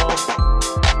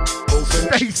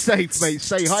 Stay safe, mate.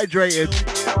 Stay hydrated.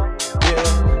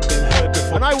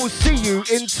 And I will see you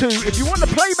in 2. If you want the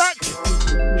playback,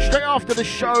 straight after the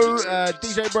show,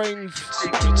 DJ Brainz,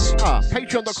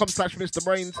 patreon.com/Mr.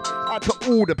 Brainz. Out to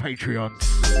all the Patreons.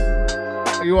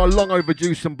 You are long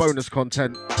overdue some bonus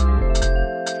content.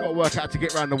 Got to work out to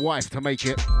get around the wife to make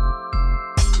it.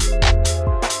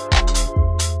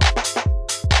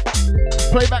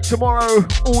 Playback tomorrow,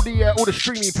 all the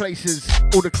streaming places,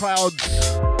 all the clouds,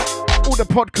 all the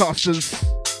podcasters.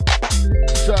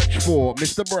 Search for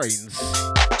Mr. Brainz.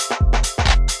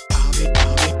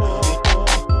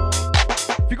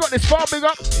 If you got this far, big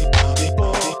up.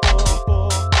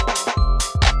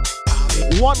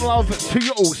 One love to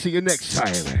you all. See you next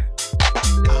time.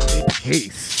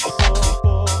 Peace.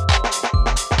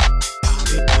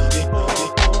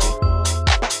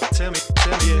 Tell me.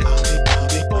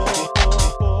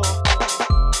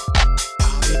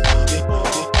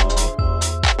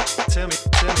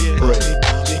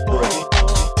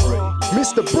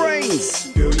 Mr.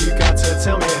 Brainz. Girl, you got to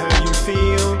tell me how you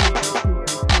feel.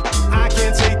 I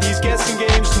can't take these guessing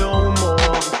games no more.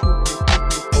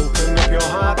 Open up your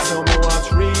heart, tell me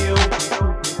what's real.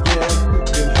 Yeah,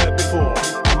 been hurt before.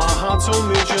 My heart told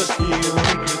me just heal.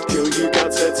 Girl, you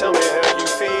got to tell me how you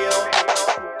feel.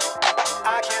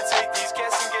 I can't take these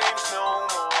guessing games no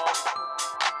more.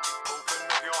 Open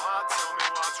up your heart, tell me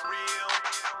what's real.